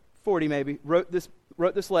so, 40 maybe, wrote this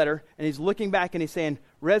letter, and he's looking back and he's saying,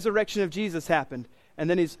 resurrection of Jesus happened. And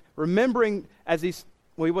then he's remembering as he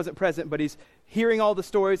wasn't present, but he's hearing all the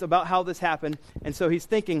stories about how this happened. And so he's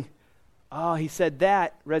thinking, he said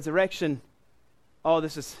that, resurrection,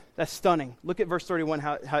 that's stunning. Look at verse 31,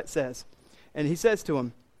 how it says. And he says to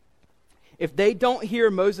him, "If they don't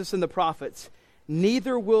hear Moses and the prophets,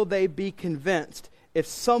 neither will they be convinced if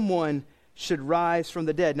someone should rise from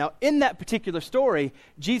the dead." Now, in that particular story,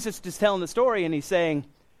 Jesus is telling the story and he's saying,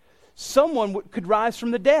 someone could rise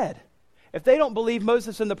from the dead. If they don't believe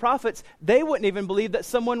Moses and the prophets, they wouldn't even believe that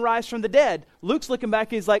someone rise from the dead. Luke's looking back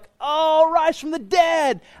and he's like, rise from the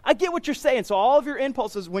dead. I get what you're saying. So all of your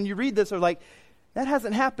impulses when you read this are like, that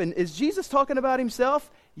hasn't happened. Is Jesus talking about himself?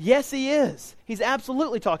 Yes, he is. He's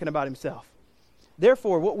absolutely talking about himself.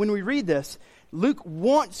 Therefore, when we read this, Luke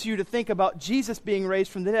wants you to think about Jesus being raised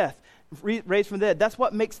from the dead. That's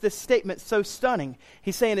what makes this statement so stunning.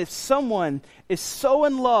 He's saying if someone is so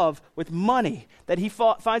in love with money that he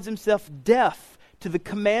finds himself deaf to the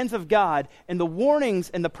commands of God and the warnings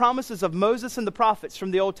and the promises of Moses and the prophets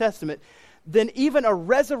from the Old Testament, then even a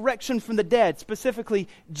resurrection from the dead, specifically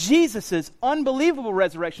Jesus' unbelievable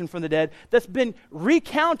resurrection from the dead that's been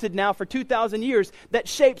recounted now for 2,000 years, that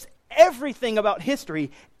shapes everything about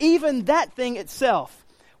history, even that thing itself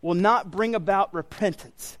will not bring about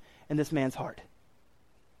repentance in this man's heart.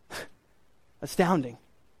 Astounding.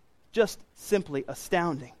 Just simply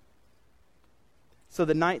astounding. So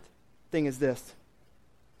the ninth thing is this.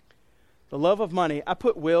 The love of money. I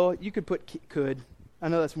put will, you could put could. I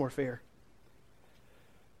know that's more fair.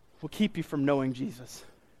 Will keep you from knowing Jesus.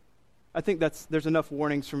 I think there's enough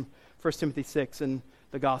warnings from 1 Timothy 6 and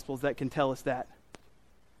the Gospels that can tell us that.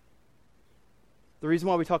 The reason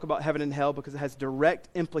why we talk about heaven and hell, because it has direct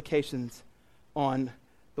implications on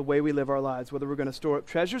the way we live our lives, whether we're going to store up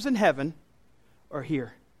treasures in heaven or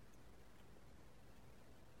here.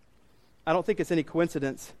 I don't think it's any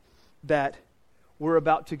coincidence that we're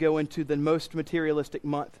about to go into the most materialistic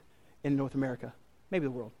month in North America, maybe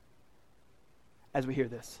the world, as we hear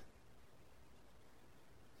this.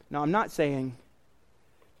 Now, I'm not saying,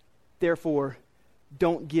 therefore,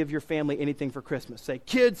 don't give your family anything for Christmas. Say,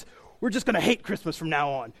 kids, we're just going to hate Christmas from now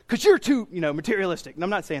on because you're too, materialistic. And I'm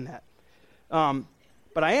not saying that.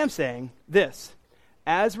 But I am saying this.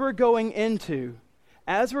 As we're going into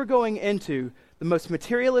the most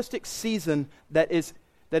materialistic season that is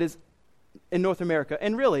in North America,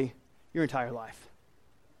 and really your entire life.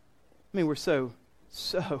 I mean, we're so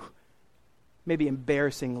maybe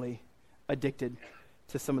embarrassingly addicted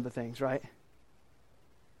to some of the things, right?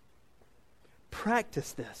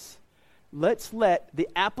 Practice this. Let's let the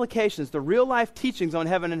applications, the real life teachings on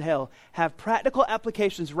heaven and hell, have practical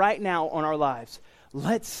applications right now on our lives.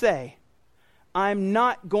 Let's say, I'm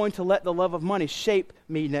not going to let the love of money shape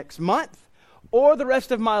me next month or the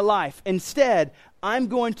rest of my life. Instead, I'm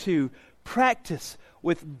going to practice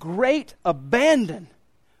with great abandon,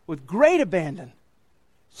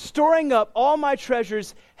 storing up all my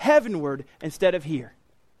treasures heavenward instead of here.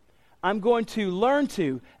 I'm going to learn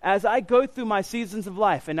to, as I go through my seasons of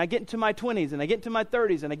life, and I get into my 20s, and I get into my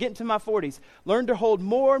 30s, and I get into my 40s, learn to hold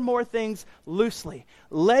more and more things loosely,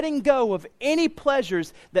 letting go of any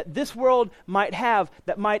pleasures that this world might have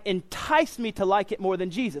that might entice me to like it more than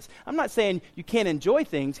Jesus. I'm not saying you can't enjoy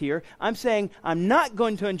things here. I'm saying I'm not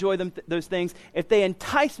going to enjoy those things if they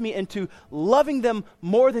entice me into loving them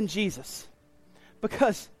more than Jesus.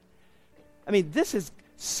 Because, this is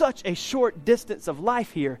such a short distance of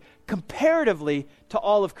life here comparatively to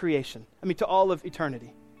all of creation. To all of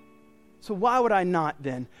eternity. So why would I not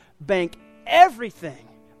then bank everything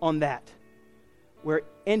on that where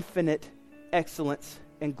infinite excellence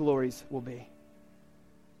and glories will be?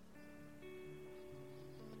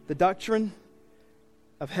 The doctrine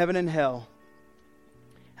of heaven and hell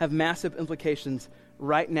have massive implications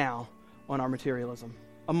right now on our materialism,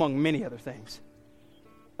 among many other things.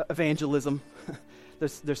 Evangelism,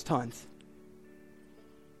 there's tons.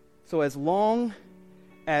 So as long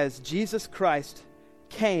as Jesus Christ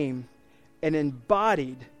came and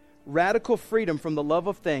embodied radical freedom from the love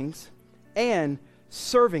of things and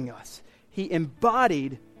serving us, he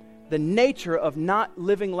embodied the nature of not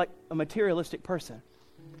living like a materialistic person.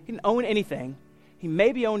 He didn't own anything. He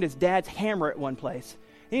maybe owned his dad's hammer at one place.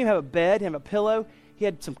 He didn't have a bed, he didn't have a pillow. He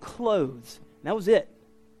had some clothes, and that was it.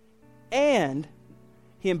 And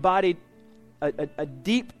he embodied a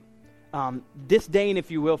deep disdain, if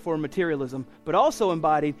you will, for materialism, but also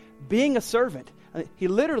embodied being a servant. He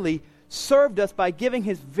literally served us by giving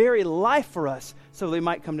his very life for us so we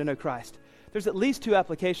might come to know Christ. There's at least two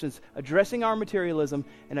applications, addressing our materialism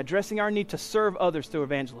and addressing our need to serve others through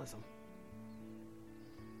evangelism.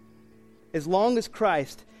 As long as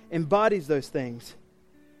Christ embodies those things,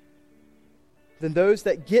 then those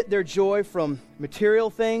that get their joy from material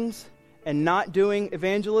things and not doing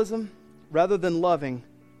evangelism, rather than loving,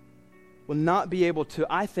 will not be able to,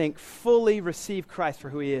 I think, fully receive Christ for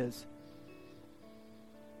who he is,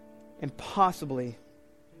 and possibly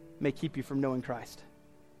may keep you from knowing Christ.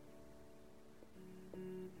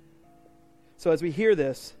 So as we hear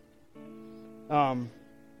this,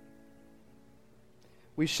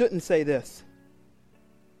 we shouldn't say this.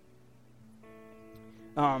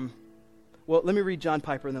 Well, let me read John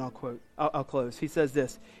Piper and then I'll close. He says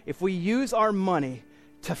this: if we use our money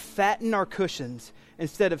to fatten our cushions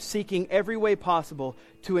instead of seeking every way possible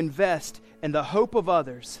to invest in the hope of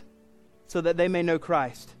others so that they may know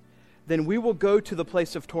Christ, then we will go to the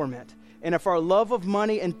place of torment. And if our love of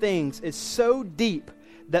money and things is so deep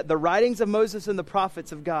that the writings of Moses and the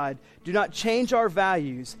prophets of God do not change our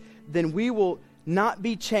values, then we will not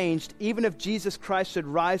be changed even if Jesus Christ should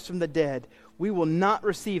rise from the dead. We will not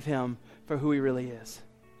receive him for who he really is.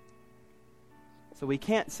 So we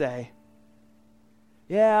can't say,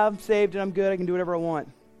 yeah, I'm saved and I'm good, I can do whatever I want.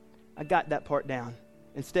 I got that part down.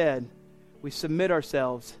 Instead, we submit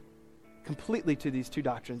ourselves completely to these two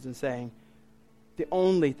doctrines and saying, the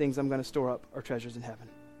only things I'm going to store up are treasures in heaven.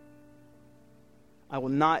 I will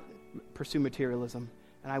not pursue materialism,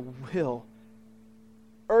 and I will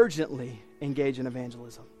urgently engage in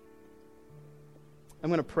evangelism. I'm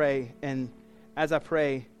going to pray, and as I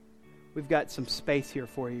pray, we've got some space here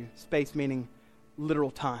for you. Space meaning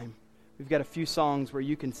literal time. We've got a few songs where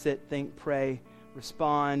you can sit, think, pray,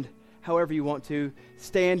 respond, however you want to,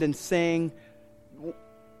 stand and sing.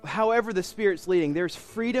 However the Spirit's leading, there's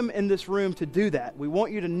freedom in this room to do that. We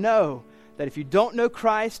want you to know that if you don't know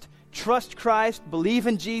Christ, trust Christ, believe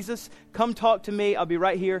in Jesus, come talk to me. I'll be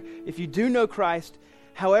right here. If you do know Christ,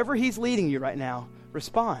 however he's leading you right now,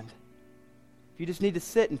 respond. If you just need to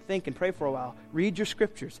sit and think and pray for a while, read your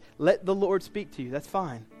scriptures. Let the Lord speak to you. That's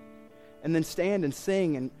fine. And then stand and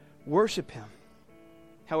sing and worship him.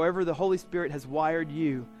 However the Holy Spirit has wired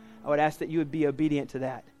you, I would ask that you would be obedient to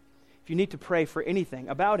that. If you need to pray for anything,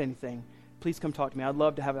 about anything, please come talk to me. I'd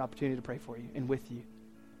love to have an opportunity to pray for you and with you.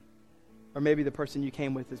 Or maybe the person you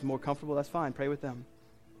came with is more comfortable. That's fine. Pray with them.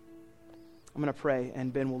 I'm going to pray,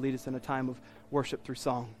 and Ben will lead us in a time of worship through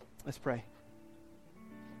song. Let's pray.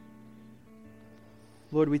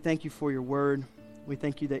 Lord, we thank you for your word. We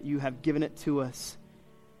thank you that you have given it to us.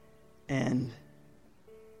 And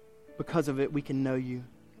because of it, we can know you.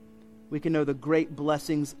 We can know the great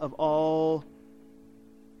blessings of all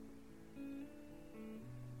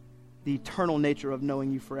the eternal nature of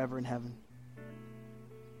knowing you forever in heaven.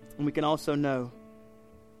 And we can also know,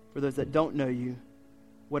 for those that don't know you,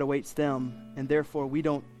 what awaits them. And therefore, we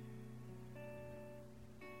don't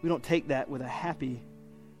take that with a happy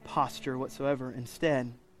posture whatsoever.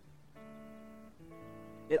 Instead,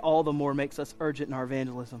 it all the more makes us urgent in our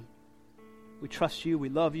evangelism. We trust you. We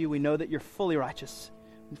love you. We know that you're fully righteous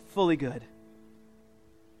and fully good.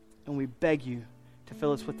 And we beg you to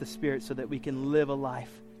fill us with the Spirit so that we can live a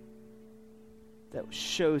life that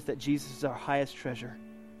shows that Jesus is our highest treasure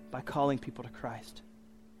by calling people to Christ.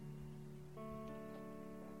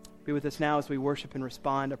 Be with us now as we worship and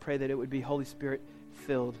respond. I pray that it would be Holy Spirit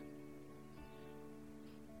filled.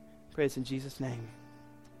 Praise in Jesus' name.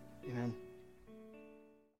 Amen.